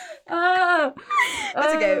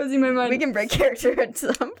 That's okay. Was in my mind. We can break character at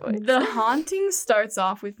some point. The haunting starts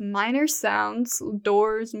off with minor sounds,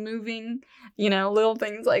 doors moving, little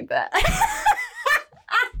things like that.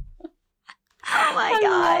 Oh my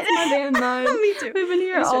god. My damn mind. Me too. We've been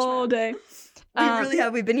here all day. We really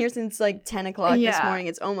have. We've been here since like 10 o'clock this morning.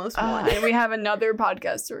 It's almost 1. And we have another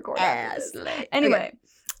podcast to record after this. Anyway,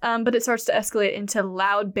 but it starts to escalate into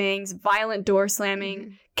loud bangs, violent door slamming.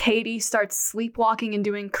 Mm-hmm. Katie starts sleepwalking and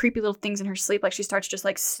doing creepy little things in her sleep. Like she starts just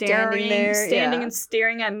like standing and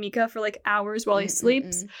staring at Mika for like hours while he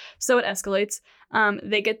sleeps. So it escalates.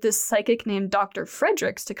 They get this psychic named Dr.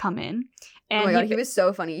 Fredericks to come in. And oh my god, he was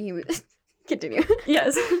so funny. He was... Continue.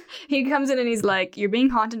 Yes. He comes in and he's like, you're being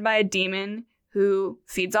haunted by a demon who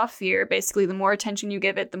feeds off fear. Basically, the more attention you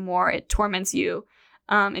give it, the more it torments you.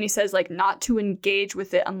 And he says, like, not to engage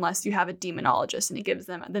with it unless you have a demonologist. And he gives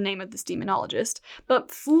them the name of this demonologist.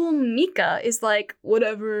 But fool Mika is like,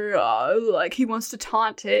 whatever, like, he wants to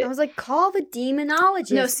taunt it. I was like, call the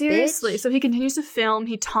demonologist, no, seriously. bitch. So he continues to film.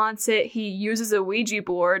 He taunts it. He uses a Ouija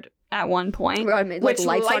board at one point. Which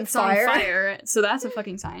lights on fire. So that's a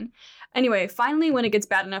fucking sign. Anyway, finally, when it gets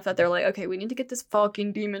bad enough that they're like, okay, we need to get this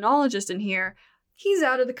fucking demonologist in here, he's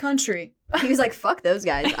out of the country. He was like, fuck those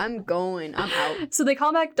guys. I'm out. So they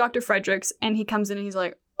call back Dr. Fredericks, and he comes in and he's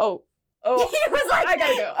like, oh. He was like, I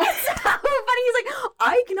gotta go. It's so funny. He's like,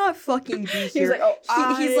 I cannot fucking be here. He's like,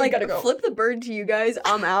 he's like, gotta go. Flip the bird to you guys.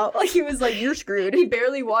 I'm out. Like, he was like, you're screwed. He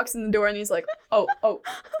barely walks in the door, and he's like, oh,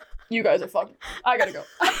 you guys are fucking, I gotta go.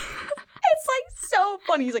 It's like so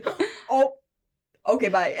funny. He's like, okay,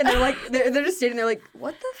 bye. And they're like, they're just sitting there like,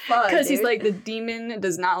 what the fuck? Because he's like, the demon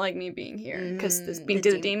does not like me being here. Because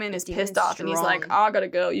the demon is pissed off. And he's like, oh, I gotta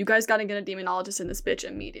go. You guys gotta get a demonologist in this bitch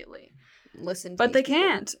immediately. Listen to But they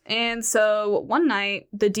can't. And so one night,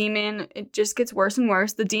 the demon, it just gets worse and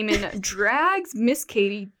worse. The demon drags Miss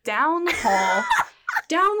Katie down the hall.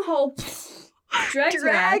 Drags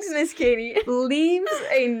Miss Katie. Leaves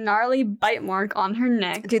a gnarly bite mark on her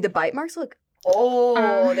neck. Dude, the bite marks look...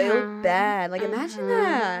 they look bad. Like, imagine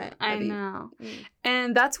that. I know.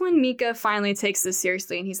 And that's when Micah finally takes this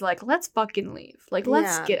seriously, and he's like, let's fucking leave. Like,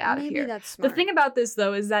 let's get out of here. That's smart. The thing about this,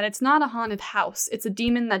 though, is that it's not a haunted house. It's a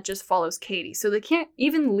demon that just follows Katie. So they can't,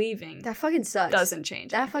 even leaving. That fucking sucks. Doesn't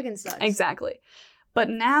change. That fucking sucks. Exactly. But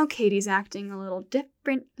now Katie's acting a little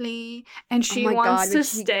differently, and she wants to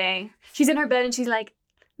stay. She's in her bed, and she's like,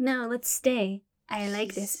 no, let's stay. I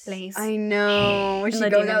like this place. I know. When she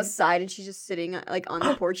goes outside and she's just sitting like on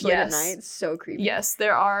the porch late at night. It's so creepy. Yes,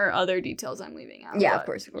 there are other details I'm leaving out. Yeah, of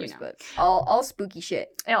course. But all spooky shit.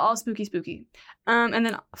 Yeah, all spooky. And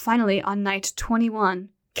then finally on night 21,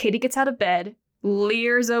 Katie gets out of bed,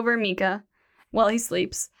 leers over Micah while he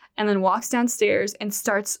sleeps, and then walks downstairs and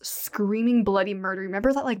starts screaming bloody murder.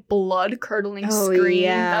 Remember that like blood curdling scream?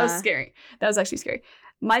 Yeah. That was scary. That was actually scary.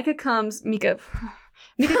 Micah comes running out.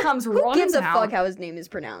 Who gives a fuck how his name is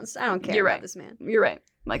pronounced? I don't care about this man. You're right.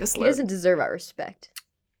 Micah Sloat. He doesn't deserve our respect.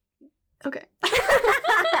 Okay.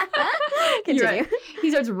 Continue. Right.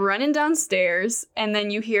 He starts running downstairs, and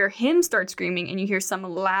then you hear him start screaming, and you hear some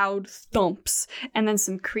loud thumps, and then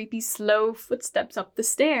some creepy, slow footsteps up the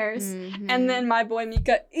stairs, and then my boy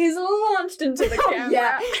Micah is launched into the camera.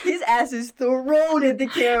 Yeah, his ass is thrown at the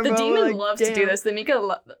camera. The demon loves to do this.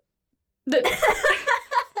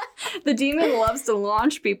 The demon loves to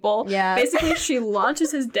launch people. Yeah. Basically, she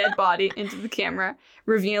launches his dead body into the camera,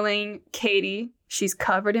 revealing Katie. She's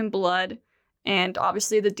covered in blood. And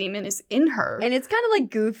obviously the demon is in her. And it's kind of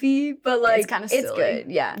like goofy, but like it's kind of silly. It's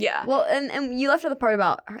good. Yeah. Yeah. Well, and you left out the part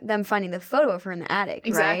about them finding the photo of her in the attic,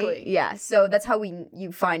 exactly. Right? Yeah. So that's how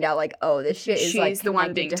you find out like, oh, this shit is she's like the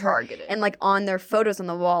one being targeted. And like on their photos on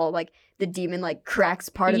the wall, like the demon like cracks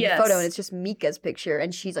part of the photo and it's just Mika's picture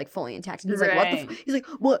and she's like fully intact. And he's like, what the he's like,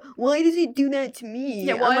 what? Why does he do that to me?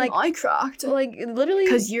 Yeah, why am I cracked? Like literally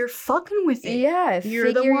because you're fucking with it. Yeah,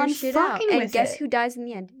 you're the one fucking with it. And guess who dies in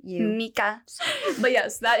the end? You. Micah. But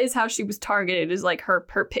yes, that is how she was targeted. Is like her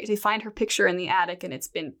they find her picture in the attic and it's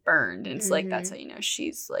been burned. And it's like that's how you know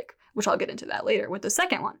she's like, which I'll get into that later with the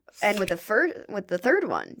second one. And with the third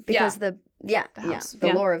one because the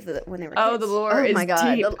lore of when they were kids. Oh, the lore is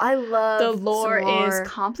deep. I love the lore is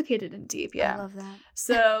complicated and deep. Yeah, I love that.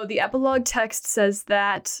 So the epilogue text says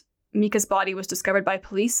that Mika's body was discovered by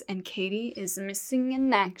police and Katie is missing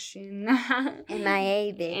in action.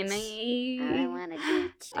 MIA, bitch. MIA. I don't want to do.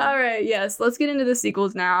 All right, yes, let's get into the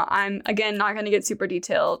sequels now. I'm again not going to get super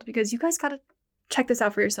detailed because you guys got to check this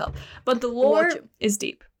out for yourself. But the lore is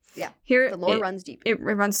deep. Yeah, here the lore runs deep. It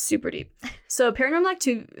runs super deep. So Paranormal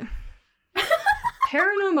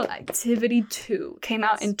Activity 2 came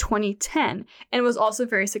out in 2010 and was also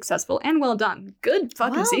very successful and well done. Good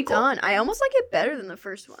fucking sequel. Well done. I almost like it better than the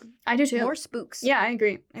first one. I do too. More spooks. Yeah, I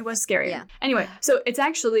agree. It was scary. Yeah. Anyway, so it's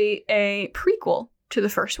actually a prequel to the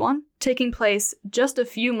first one, taking place just a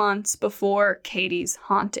few months before Katie's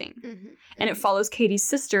haunting. And it follows Katie's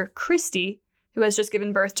sister, Christy, who has just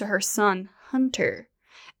given birth to her son, Hunter.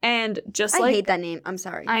 And just I hate that name. I'm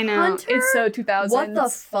sorry. I know. Hunter? It's so 2000s. What the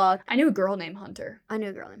fuck? I knew a girl named Hunter. I knew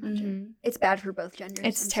a girl named Hunter. It's bad for both genders.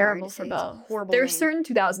 It's terrible for both. It's a horrible There's certain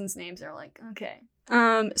 2000s names that are like, okay.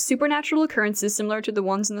 Supernatural occurrences similar to the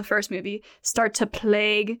ones in the first movie start to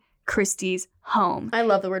plague Christy's home. I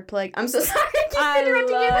love the word plague. I'm so sorry. I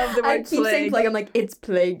love the word I keep saying plague. I'm like, it's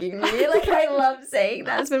plaguing me. Like, I love saying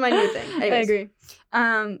that. It's been my new thing. Anyways. I agree.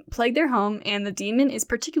 Plague their home, and the demon is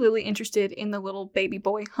particularly interested in the little baby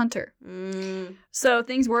boy Hunter. So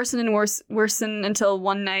things worsen and worsen until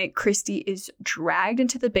one night Christy is dragged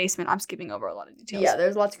into the basement. I'm skipping over a lot of details. Yeah,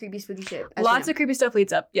 there's lots of creepy, spooky shit. Lots of creepy stuff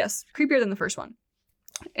leads up. Yes, creepier than the first one.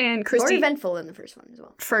 And Christy, more eventful than the first one as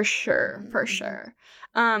well. For sure, for sure.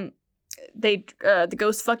 The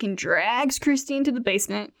ghost fucking drags Christy into the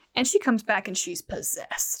basement, and she comes back and she's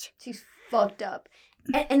possessed. She's fucked up.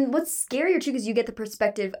 And what's scarier too, because you get the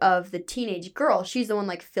perspective of the teenage girl. She's the one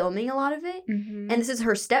like filming a lot of it, and this is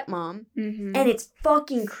her stepmom, and it's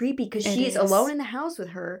fucking creepy because she's alone in the house with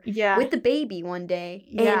her, with the baby one day,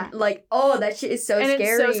 and like, oh, that shit is so scary. And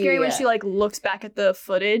it's so scary when she like looks back at the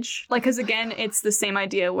footage, like, because again, it's the same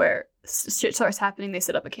idea where shit starts happening, they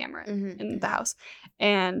set up a camera in the house.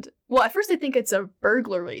 And, well, at first they think it's a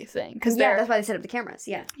burglary thing. Yeah, that's why they set up the cameras,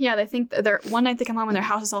 yeah. Yeah, they think one night they come home and their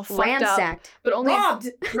house is all fucked up. But only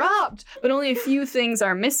robbed! But only a few things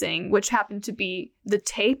are missing, which happen to be the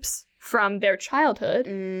tapes from their childhood.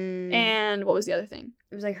 And what was the other thing?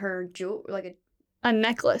 It was like her jewel, like a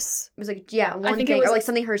necklace. It was like, yeah, one thing, or like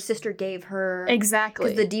something her sister gave her. Exactly.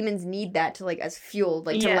 Because the demons need that to, like, as fuel,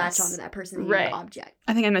 like, to latch onto that person, the object.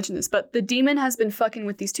 I think I mentioned this, but the demon has been fucking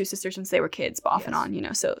with these two sisters since they were kids, off and on, you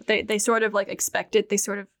know, so they sort of, like, expect it. They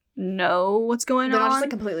sort of know what's going on. They're not just, like,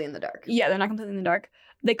 completely in the dark. Yeah, they're not completely in the dark.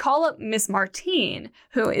 They call up Miss Martine,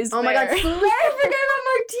 who is my god, I forgot about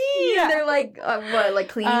Martine! Yeah. They're like, what, like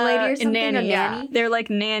cleaning lady or something? Nanny, nanny? They're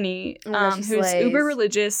like nanny, who's uber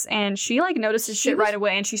religious, and she like notices shit right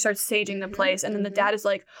away, and she starts saging the place, and then the dad is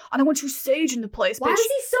like, I don't want you saging the place, bitch. Why is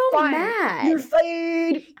he so mad? You're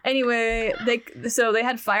fired! Anyway, they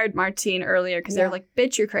had fired Martine earlier, because they were like,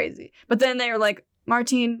 bitch, you're crazy. But then they were like,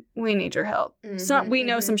 Martine, we need your help. We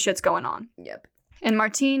know some shit's going on. Yep. And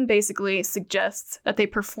Martine basically suggests that they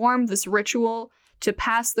perform this ritual to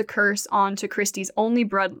pass the curse on to Christy's only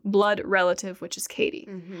blood relative, which is Katie.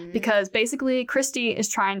 Because basically Christy is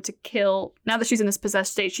trying to kill, now that she's in this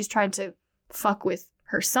possessed state, she's trying to fuck with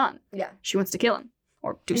her son. Yeah. She wants to kill him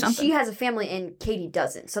or do something. She has a family and Katie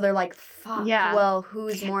doesn't. So they're like, fuck, well,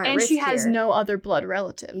 who's more at risk here? And she has no other blood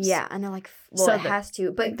relatives. Yeah, and they're like, well, so it has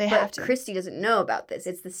to. But Christy doesn't know about this.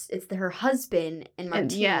 It's her husband and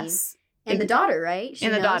Martine. Yes. And the daughter, right?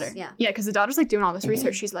 The daughter. Yeah. Yeah, because the daughter's like doing all this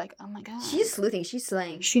research. She's like, oh my god. She's sleuthing. She's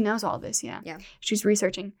slaying. She knows all this, yeah. Yeah. She's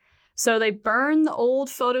researching. So they burn the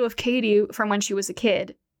old photo of Katie from when she was a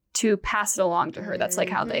kid to pass it along to her. That's like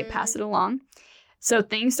how they pass it along. So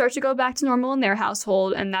things start to go back to normal in their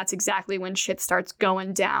household, and that's exactly when shit starts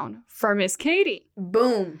going down for Miss Katie.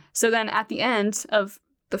 Boom. So then at the end of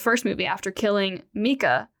the first movie, after killing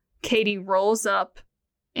Mika, Katie rolls up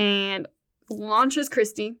and launches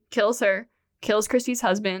Christy, kills her, kills Christy's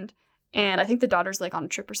husband, and I think the daughter's like on a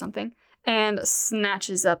trip or something, and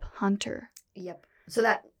snatches up Hunter. Yep. So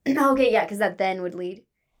that, okay, yeah, because that then would lead,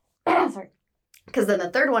 sorry, because then the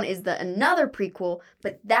third one is another prequel,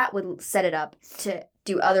 but that would set it up to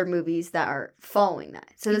do other movies that are following that.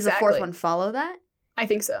 So does the fourth one follow that? I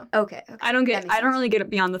think so. Okay. I don't really get it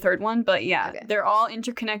beyond the third one, but yeah, they're all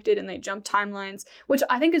interconnected and they jump timelines, which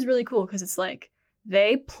I think is really cool because it's like,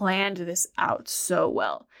 they planned this out so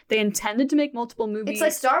well. They intended to make multiple movies. It's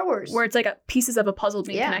like Star Wars. Where it's like pieces of a puzzle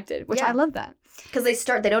being connected, which I love that. Because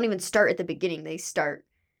they don't even start at the beginning. They start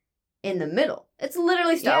in the middle. It's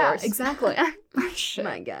literally Star Wars. Exactly.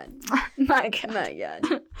 My God. My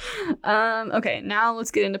God. Okay, now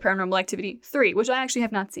let's get into Paranormal Activity 3, which I actually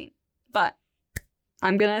have not seen. But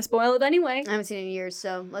I'm going to spoil it anyway. I haven't seen it in years,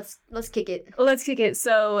 so let's kick it. Let's kick it.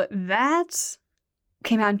 So that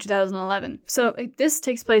came out in 2011. So this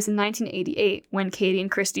takes place in 1988 when Katie and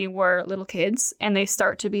Christy were little kids and they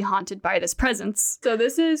start to be haunted by this presence. So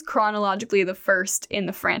this is chronologically the first in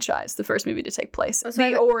the franchise, the first movie to take place. So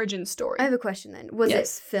the origin story. I have a question then. Was it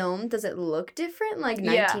filmed? Does it look different? Like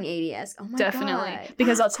 1980s? Oh my definitely. God.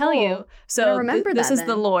 Because I'll tell you, so this is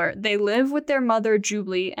the lore. They live with their mother,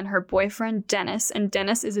 Julie, and her boyfriend, Dennis, and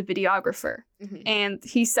Dennis is a videographer. And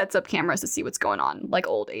he sets up cameras to see what's going on, like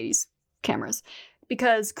old 80s cameras.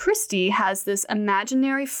 Because Christy has this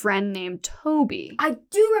imaginary friend named Toby. I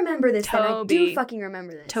do remember this. I do fucking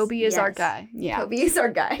remember this. Toby is our guy. Yeah. Toby is our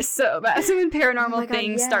guy. So that's when paranormal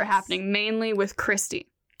things start happening, mainly with Christy.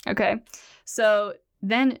 Okay. So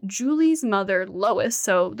then Julie's mother, Lois,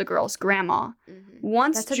 so the girl's grandma,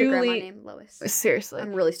 wants That's Julie. That's a grandma name, Lois. Seriously.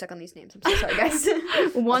 I'm really stuck on these names. I'm so sorry, guys.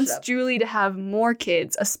 Wants Julie to have more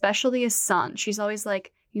kids, especially a son. She's always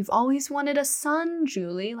like, you've always wanted a son,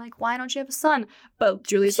 Julie. Like, why don't you have a son? But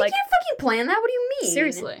Julie's like, she can't fucking plan that. What do you mean?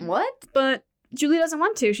 Seriously. What? But Julie doesn't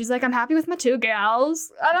want to. She's like, I'm happy with my 2 gals.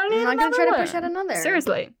 I don't need another. I'm not going to try to push out another.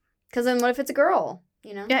 Seriously. Because then what if it's a girl?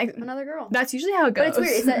 You know? Yeah. Another girl. That's usually how it goes. But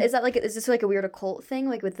it's weird. Is this like a weird occult thing?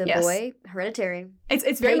 Like with the boy? Hereditary.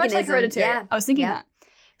 It's very much like Hereditary. Yeah. I was thinking that.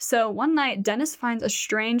 So one night, Dennis finds a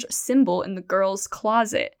strange symbol in the girl's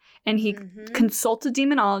closet. And he consults a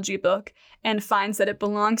demonology book and finds that it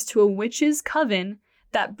belongs to a witch's coven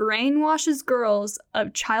that brainwashes girls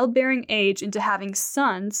of childbearing age into having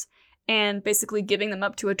sons and basically giving them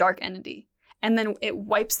up to a dark entity. And then it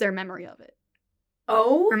wipes their memory of it.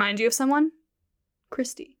 Oh? Remind you of someone?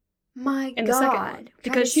 Christy. My God. In the second one.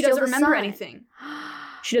 Because she doesn't remember anything.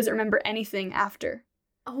 She doesn't remember anything after.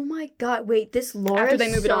 Oh my god! Wait, this lore after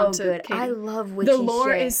they move it on to good. Katie. I love witchy shit. The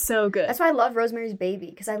lore is so good. That's why I love Rosemary's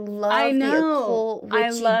Baby because I love the occult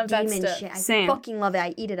witchy demon shit. I fucking love it.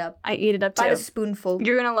 I eat it up. I eat it up too. By the spoonful.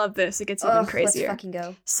 You're gonna love this. It gets even crazier. Let's fucking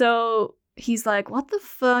go. So he's like, what the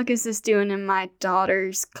fuck is this doing in my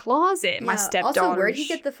daughter's closet? My stepdaughter's. Also, where'd he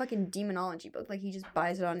get the fucking demonology book? Like, he just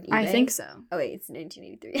buys it on eBay? I think so. Oh, wait, it's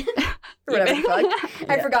 1983. Whatever the fuck.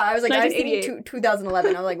 I forgot. I was like, I was thinking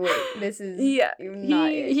 2011. I was like, wait, this is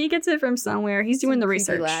not it. He gets it from somewhere. He's doing the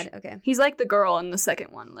research. Lad. Okay. He's like the girl in the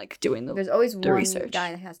second one, like, doing the research. There's always one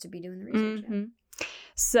guy that has to be doing the research. Mm-hmm. Yeah.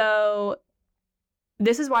 So...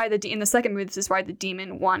 This is why in the second movie, this is why the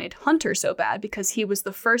demon wanted Hunter so bad, because he was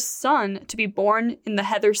the first son to be born in the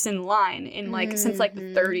Heatherson line in since the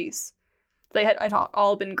 30s. They had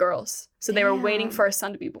all been girls, so they were waiting for a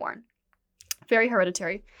son to be born. Very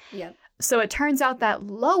hereditary. Yep. So it turns out that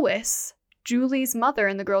Lois, Julie's mother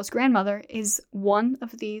and the girl's grandmother, is one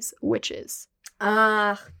of these witches.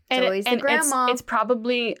 Joey's the grandma. It's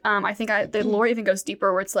probably, I think the lore even goes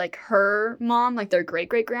deeper where it's like her mom, like their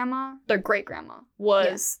great-great-grandma,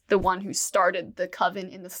 was the one who started the coven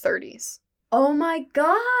in the 30s. Oh my god!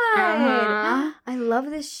 I love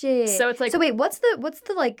this shit. So it's like... So wait, what's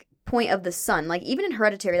the like point of the son? Like even in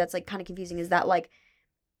Hereditary, that's like kind of confusing. Is that like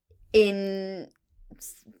in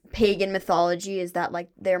pagan mythology, is that like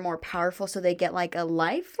they're more powerful so they get like a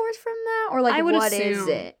life force from that? Or like what is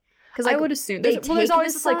it? Because I would assume there's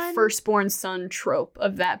always this like firstborn son trope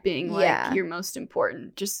of that being like your most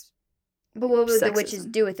important. But what would the witches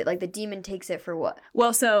do with it? Like the demon takes it for what?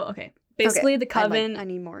 Well, so okay, basically the coven. I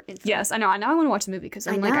need more info. Yes, I know. Now I want to watch the movie because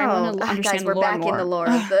I want to understand the lore more. We're back in the lore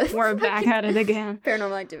of the. We're back at it again.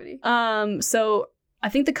 Paranormal Activity. So I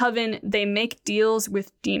think the coven, they make deals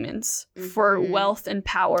with demons for wealth and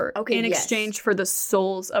power in exchange for the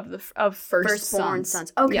souls of firstborn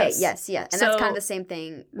sons. Okay, yes. And that's kind of the same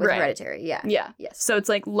thing with Hereditary. Yeah. Yes. So it's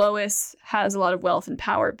like Lois has a lot of wealth and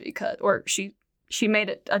power or she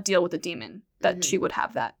made a deal with the demon that she would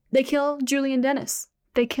have that. They kill Julie and Dennis.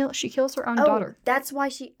 She kills her own daughter. That's why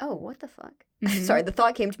what the fuck? Mm-hmm. Sorry, the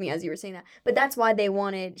thought came to me as you were saying that. But that's why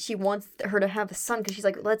she wants her to have a son, because she's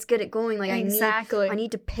like, let's get it going. Like, I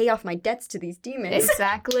need to pay off my debts to these demons.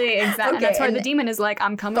 Exactly. Okay, and that's why the demon is like,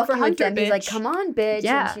 I'm coming for Hunter, bitch. He's like, come on, bitch.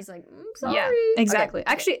 Yeah. And she's like, sorry. Yeah, exactly.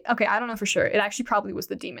 Okay. Actually, I don't know for sure. It actually probably was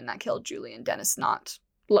the demon that killed Julie and Dennis, not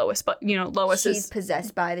Lois. But, Lois she's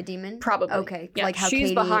possessed by the demon? Probably. Okay. Yeah, like how she's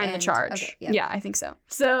Katie behind the charge. Okay, yeah, I think so.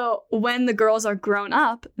 So when the girls are grown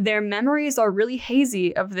up, their memories are really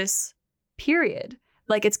hazy of this period.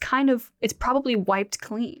 Like it's probably wiped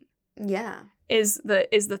clean. Yeah. Is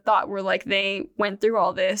the thought where like they went through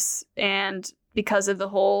all this and because of the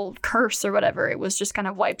whole curse or whatever, it was just kind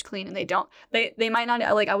of wiped clean and they might not,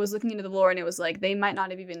 like I was looking into the lore and it was like they might not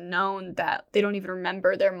have even known that, they don't even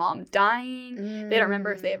remember their mom dying. They don't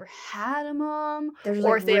remember if they ever had a mom. Or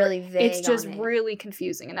like if they really vague. It's just really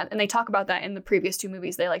confusing. And they talk about that in the previous two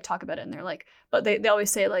movies. They like talk about it and they're like, but they always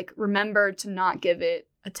say like, remember to not give it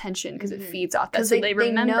attention because it feeds off that. So they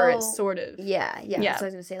remember it sort of. Yeah. So I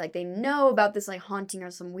was gonna say like they know about this like haunting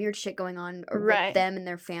or some weird shit going on with them and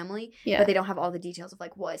their family, but they don't have all the details of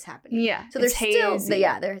like what is happening. Yeah. So there's still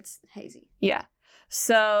it's hazy. Yeah.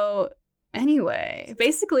 So anyway,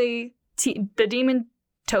 basically the demon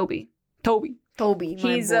Toby.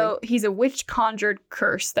 He's a witch conjured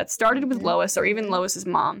curse that started with Lois or even Lois's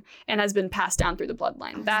mom and has been passed down through the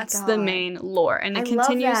bloodline. That's the main lore, and it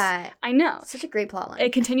continues. Love that. I know, such a great plotline.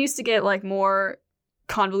 It continues to get like more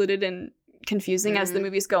convoluted and confusing as the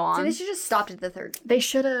movies go on. So they should just stopped at the third. They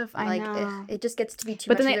should have. I know. It just gets to be too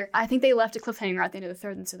much. But then I think they left a cliffhanger at the end of the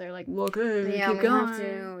third, and so they're like, "Well, good, keep going." Have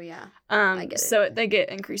to, yeah. I get it. So they get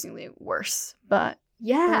increasingly worse, but.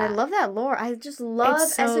 Yeah. But I love that lore. I just love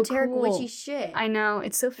esoteric witchy shit. I know.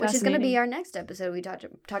 It's so fascinating. Which is going to be our next episode. We talk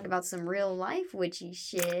about some real life witchy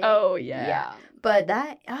shit. Oh, yeah. Yeah. But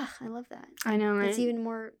that, I love that. I know, right? It's even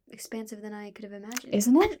more expansive than I could have imagined.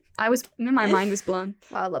 Isn't it? My mind was blown.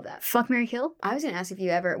 Wow, I love that. Fuck, marry, kill? I was going to ask if you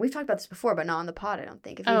ever, we've talked about this before, but not on the pod, I don't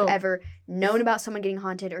think. If you've ever known about someone getting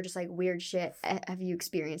haunted or just like weird shit, have you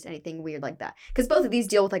experienced anything weird like that? Because both of these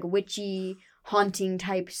deal with like witchy, haunting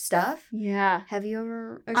type stuff. Yeah. Have you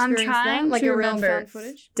ever experienced that? Like to a remember. real found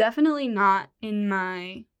footage? Definitely not in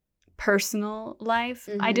my personal life.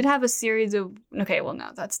 I did have a series of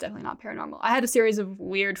that's definitely not paranormal. I had a series of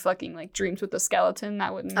weird fucking like dreams with a skeleton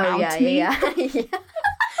that would mount me. Yeah. Okay.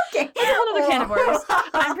 That's a whole other can of worms.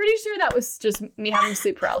 I'm pretty sure that was just me having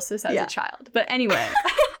sleep paralysis as a child. But anyway.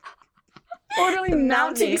 Orderly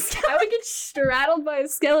mounting. I would get straddled by a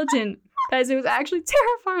skeleton. Guys, it was actually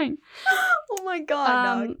terrifying. Oh my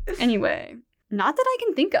god, dog. Anyway, not that I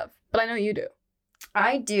can think of, but I know you do.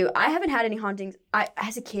 I do. I haven't had any hauntings.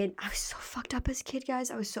 As a kid, I was so fucked up as a kid, guys.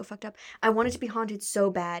 I was so fucked up. I wanted to be haunted so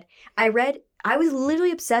bad. I was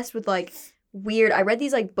literally obsessed with, like, weird. I read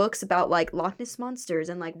these, like, books about, like, Loch Ness monsters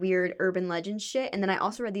and, like, weird urban legend shit. And then I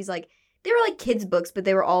also read these, like, they were, like, kids' books, but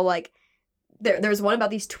they were all, like, there was one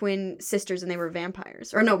about these twin sisters and they were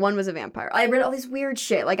vampires. Or no, one was a vampire. I read all this weird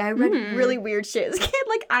shit. Like, I read really weird shit as a kid.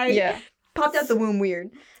 Like, popped out the womb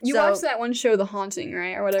weird. You watched that one show, The Haunting,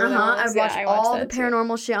 right? Or whatever that was. I watched all the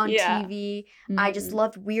paranormal shit on TV. I just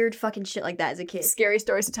loved weird fucking shit like that as a kid. Scary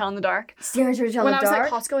stories to tell in the dark. Scary stories to tell in the dark.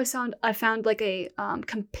 When I was at Costco, I found like a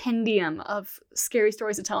compendium of scary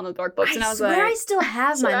stories to tell in the dark books. And I was like, I still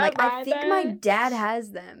have mine. Like, I think my dad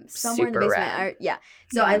has them somewhere in the basement.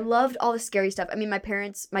 So I loved all the scary stuff. I mean, my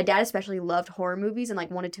dad especially loved horror movies and, like,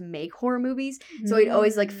 wanted to make horror movies. So we'd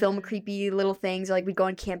always, like, film creepy little things. Or, like, we'd go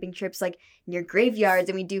on camping trips, like, near graveyards,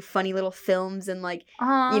 and we'd do funny little films and, like,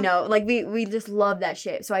 you know, like, we just loved that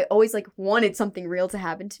shit. So I always, like, wanted something real to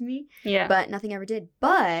happen to me. Yeah. But nothing ever did.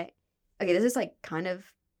 But, okay, this is, like, kind of,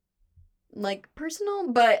 like,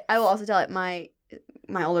 personal, but I will also tell it. My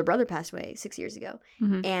older brother passed away 6 years ago.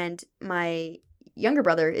 And my younger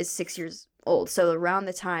brother is 6 years old. So around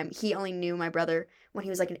the time, he only knew my brother when he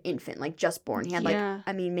was, like, an infant, like, just born. He had, like,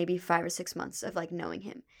 I mean, maybe 5 or 6 months of, like, knowing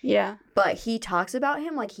him. Yeah. But he talks about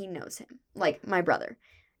him like he knows him, like my brother.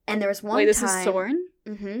 And there was one time... Wait, this is Soren?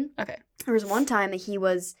 Mm-hmm. Okay. There was one time that he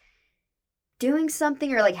was doing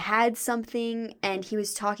something or, like, had something, and he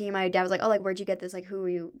was talking, and my dad was like, oh, like, where'd you get this? Like, who were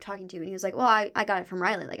you talking to? And he was like, well, I got it from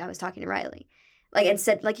Riley. Like, I was talking to Riley. Like, and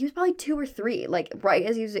said, like, he was probably 2 or 3. Like, right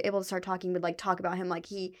as he was able to start talking, would, like, talk about him, like,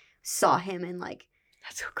 he saw him and, like...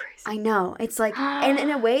 That's so crazy. I know. It's, like... and in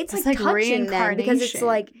a way, it's like touching then. Because it's,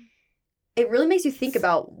 like... It really makes you think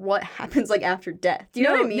about what happens, like, after death. Do you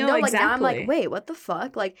know what I mean? No, like, now I'm like, wait, what the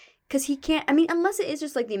fuck? Like, because he can't... I mean, unless it is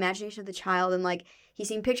just, like, the imagination of the child and, like, he's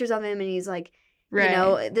seeing pictures of him and he's, like... Right. You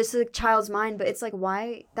know, this is a child's mind, but it's like,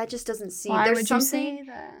 why? That just doesn't seem... Why would you say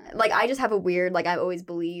that? Like, I just have a weird... Like, I always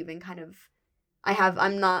believe in kind of... I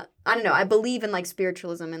don't know, I believe in, like,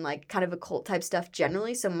 spiritualism and, like, kind of occult type stuff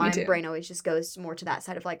generally, so my brain always just goes more to that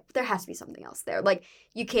side of, like, there has to be something else there. Like,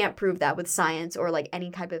 you can't prove that with science or, like, any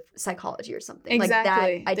type of psychology or something. Exactly.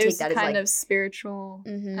 Like, that, There's take that as, kind like, of spiritual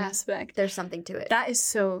aspect. There's something to it. That is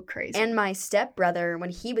so crazy. And my stepbrother, when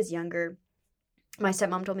he was younger, my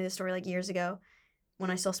stepmom told me this story, like, years ago, when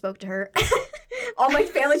I still spoke to her. All my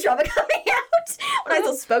family trauma coming out. When I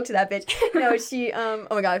still spoke to that bitch. No, she, oh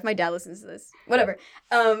my god, if my dad listens to this. Whatever.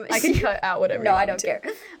 I can cut out whatever. No, I don't care.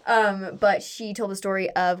 But she told the story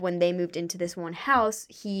of when they moved into this one house,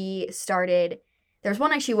 there was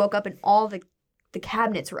one night she woke up and all the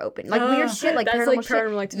cabinets were open. Like, weird shit, like, paranormal, like,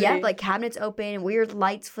 paranormal shit. Yeah, like, cabinets open, weird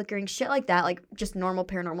lights flickering, shit like that. Like, just normal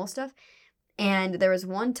paranormal stuff. And there was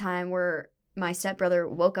one time where my stepbrother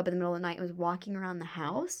woke up in the middle of the night and was walking around the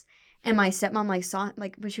house. And my stepmom, like, saw,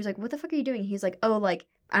 like, she was like, what the fuck are you doing? He's like, oh, like,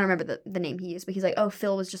 I don't remember the name he used, but he's like, oh,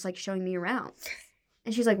 Phil was just, like, showing me around.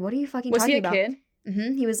 And she's like, what are you fucking talking about? Was he a kid?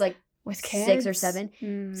 Mm-hmm. He was, like, with kids? 6 or 7.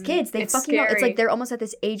 It's kids. They fucking know. It's like they're almost at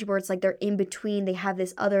this age where it's like they're in between. They have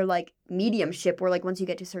this other, like, mediumship where, like, once you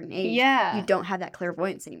get to a certain age, you don't have that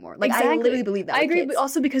clairvoyance anymore. Like, I literally believe that. I agree, but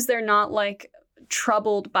also because they're not, like,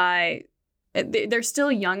 troubled by... They're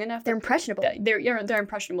still young enough. They're impressionable. They're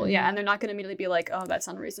impressionable, and they're not going to immediately be like, oh, that's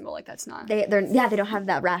unreasonable. Like, that's not. They don't have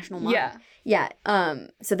that rational mind. Yeah.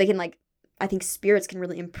 So they can, like, I think spirits can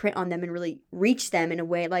really imprint on them and really reach them in a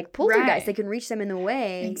way, like Poltergeist. They can reach them in a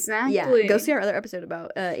way. Exactly. Yeah. Go see our other episode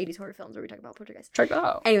about 80s horror films where we talk about Poltergeist. Check that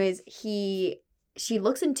out. Anyways, she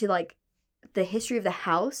looks into, like, the history of the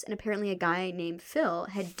house, and apparently a guy named Phil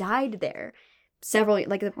had died there. Several,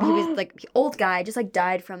 like, he was, like, old guy, just, like,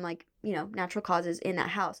 died from, like, you know, natural causes in that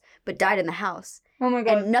house, but died in the house. Oh my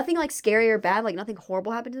god. And nothing, like, scary or bad, like, nothing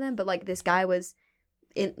horrible happened to them, but, like, this guy was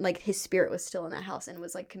in, like, his spirit was still in that house and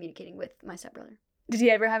was, like, communicating with my stepbrother. Did he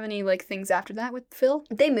ever have any, like, things after that with Phil?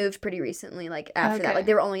 They moved pretty recently, like, after that. Like,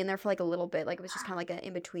 they were only in there for, like, a little bit. Like, it was just kind of, like, an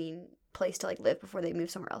in-between place to, like, live before they moved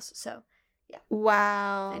somewhere else. So, yeah.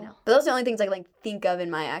 Wow. I know. But those are the only things I, like, think of in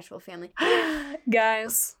my actual family.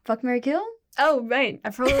 Guys. Fuck, marry, kill? Oh, right. I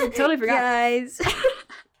totally forgot. Guys.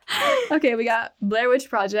 Okay, we got Blair Witch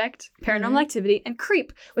Project, Paranormal Activity, and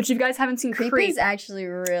Creep, which if you guys haven't seen Creep is actually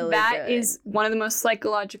really that good. Is one of the most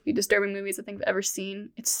psychologically disturbing movies I think I've ever seen.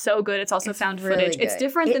 It's so good. It's also found really footage. Good. It's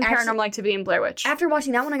different than Paranormal Activity and Blair Witch. After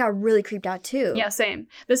watching that one, I got really creeped out too. Yeah, same.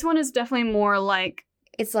 This one is definitely more like...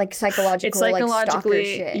 It's like psychological, it's psychologically, like stalker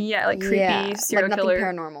shit. Yeah, like creepy, serial like killer.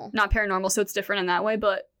 Paranormal. Not paranormal, so it's different in that way,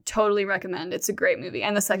 but totally recommend. It's a great movie.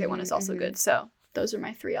 And the second one is also good, so... those are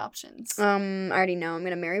my 3 options. I already know. I'm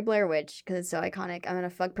gonna marry Blair Witch because it's so iconic. I'm gonna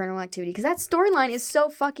fuck Paranormal Activity because that storyline is so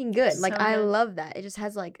fucking good. Like, I love that. It just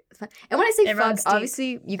has, like, fun. And when I say fuck,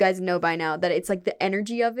 obviously, you guys know by now that it's, like, the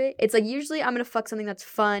energy of it. It's, like, usually I'm gonna fuck something that's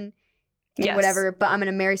fun and whatever, but I'm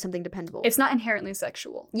gonna marry something dependable. It's not inherently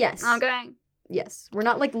sexual. Yes. Okay. Yes. We're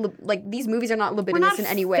not, like, these movies are not libidinous in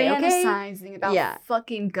any way, okay? We're not fantasizing about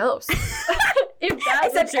fucking ghosts.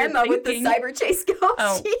 Except Emma with the cyber chase ghost.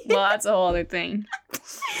 Oh, well, that's a whole other thing.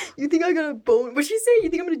 You think I got a bone? What'd she say? You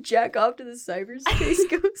think I'm gonna jack off to the cyber chase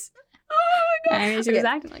ghost? Oh my god! I mean, she was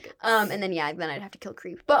acting like it. And then I'd have to kill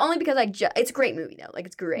Creep, but only because it's a great movie though. Like,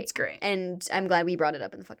 it's great. It's great, and I'm glad we brought it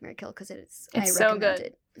up in the Fuck, Marry, Kill because it's so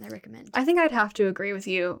good. I recommend. I think I'd have to agree with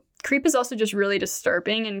you. Creep is also just really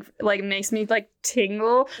disturbing and, like, makes me, like,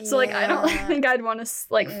 tingle. So, like, I don't think I'd want to,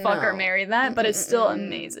 like, fuck or marry that, but it's still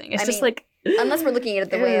amazing. It's just, like... Unless we're looking at it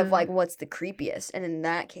the way of, like, what's the creepiest. And in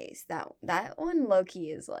that case, that one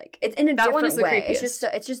low-key is, like... It's in a different way.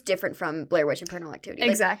 It's just different from Blair Witch and Paranormal Activity.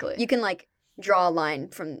 Like, exactly. You can, like, draw a line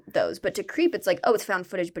from those. But to Creep, it's like, oh, it's found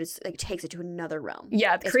footage, but it's, like, takes it to another realm.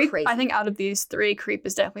 Yeah, it's Creep, crazy. I think out of these 3, Creep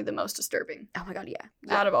is definitely the most disturbing. Oh my god, yeah.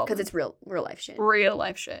 Out of all. Because it's real life shit. Real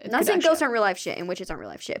life shit. Not saying ghosts aren't real life shit and witches aren't real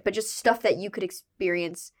life shit, but just stuff that you could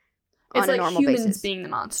experience on a normal basis. It's like humans being the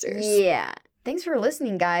monsters. Yeah. Thanks for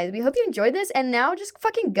listening, guys. We hope you enjoyed this. And now just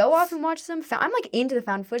fucking go off and watch some I'm, like, into the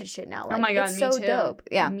found footage shit now. Like, oh my god, it's me so too. Dope.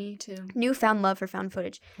 Yeah. Me too. Newfound love for found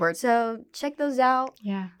footage. Word. So check those out.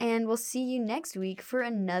 Yeah. And we'll see you next week for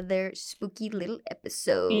another spooky little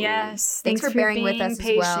episode. Yes. Thanks for bearing with us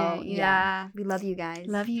patient. as well. Yeah. We love you guys.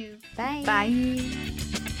 Love you. Bye. Bye.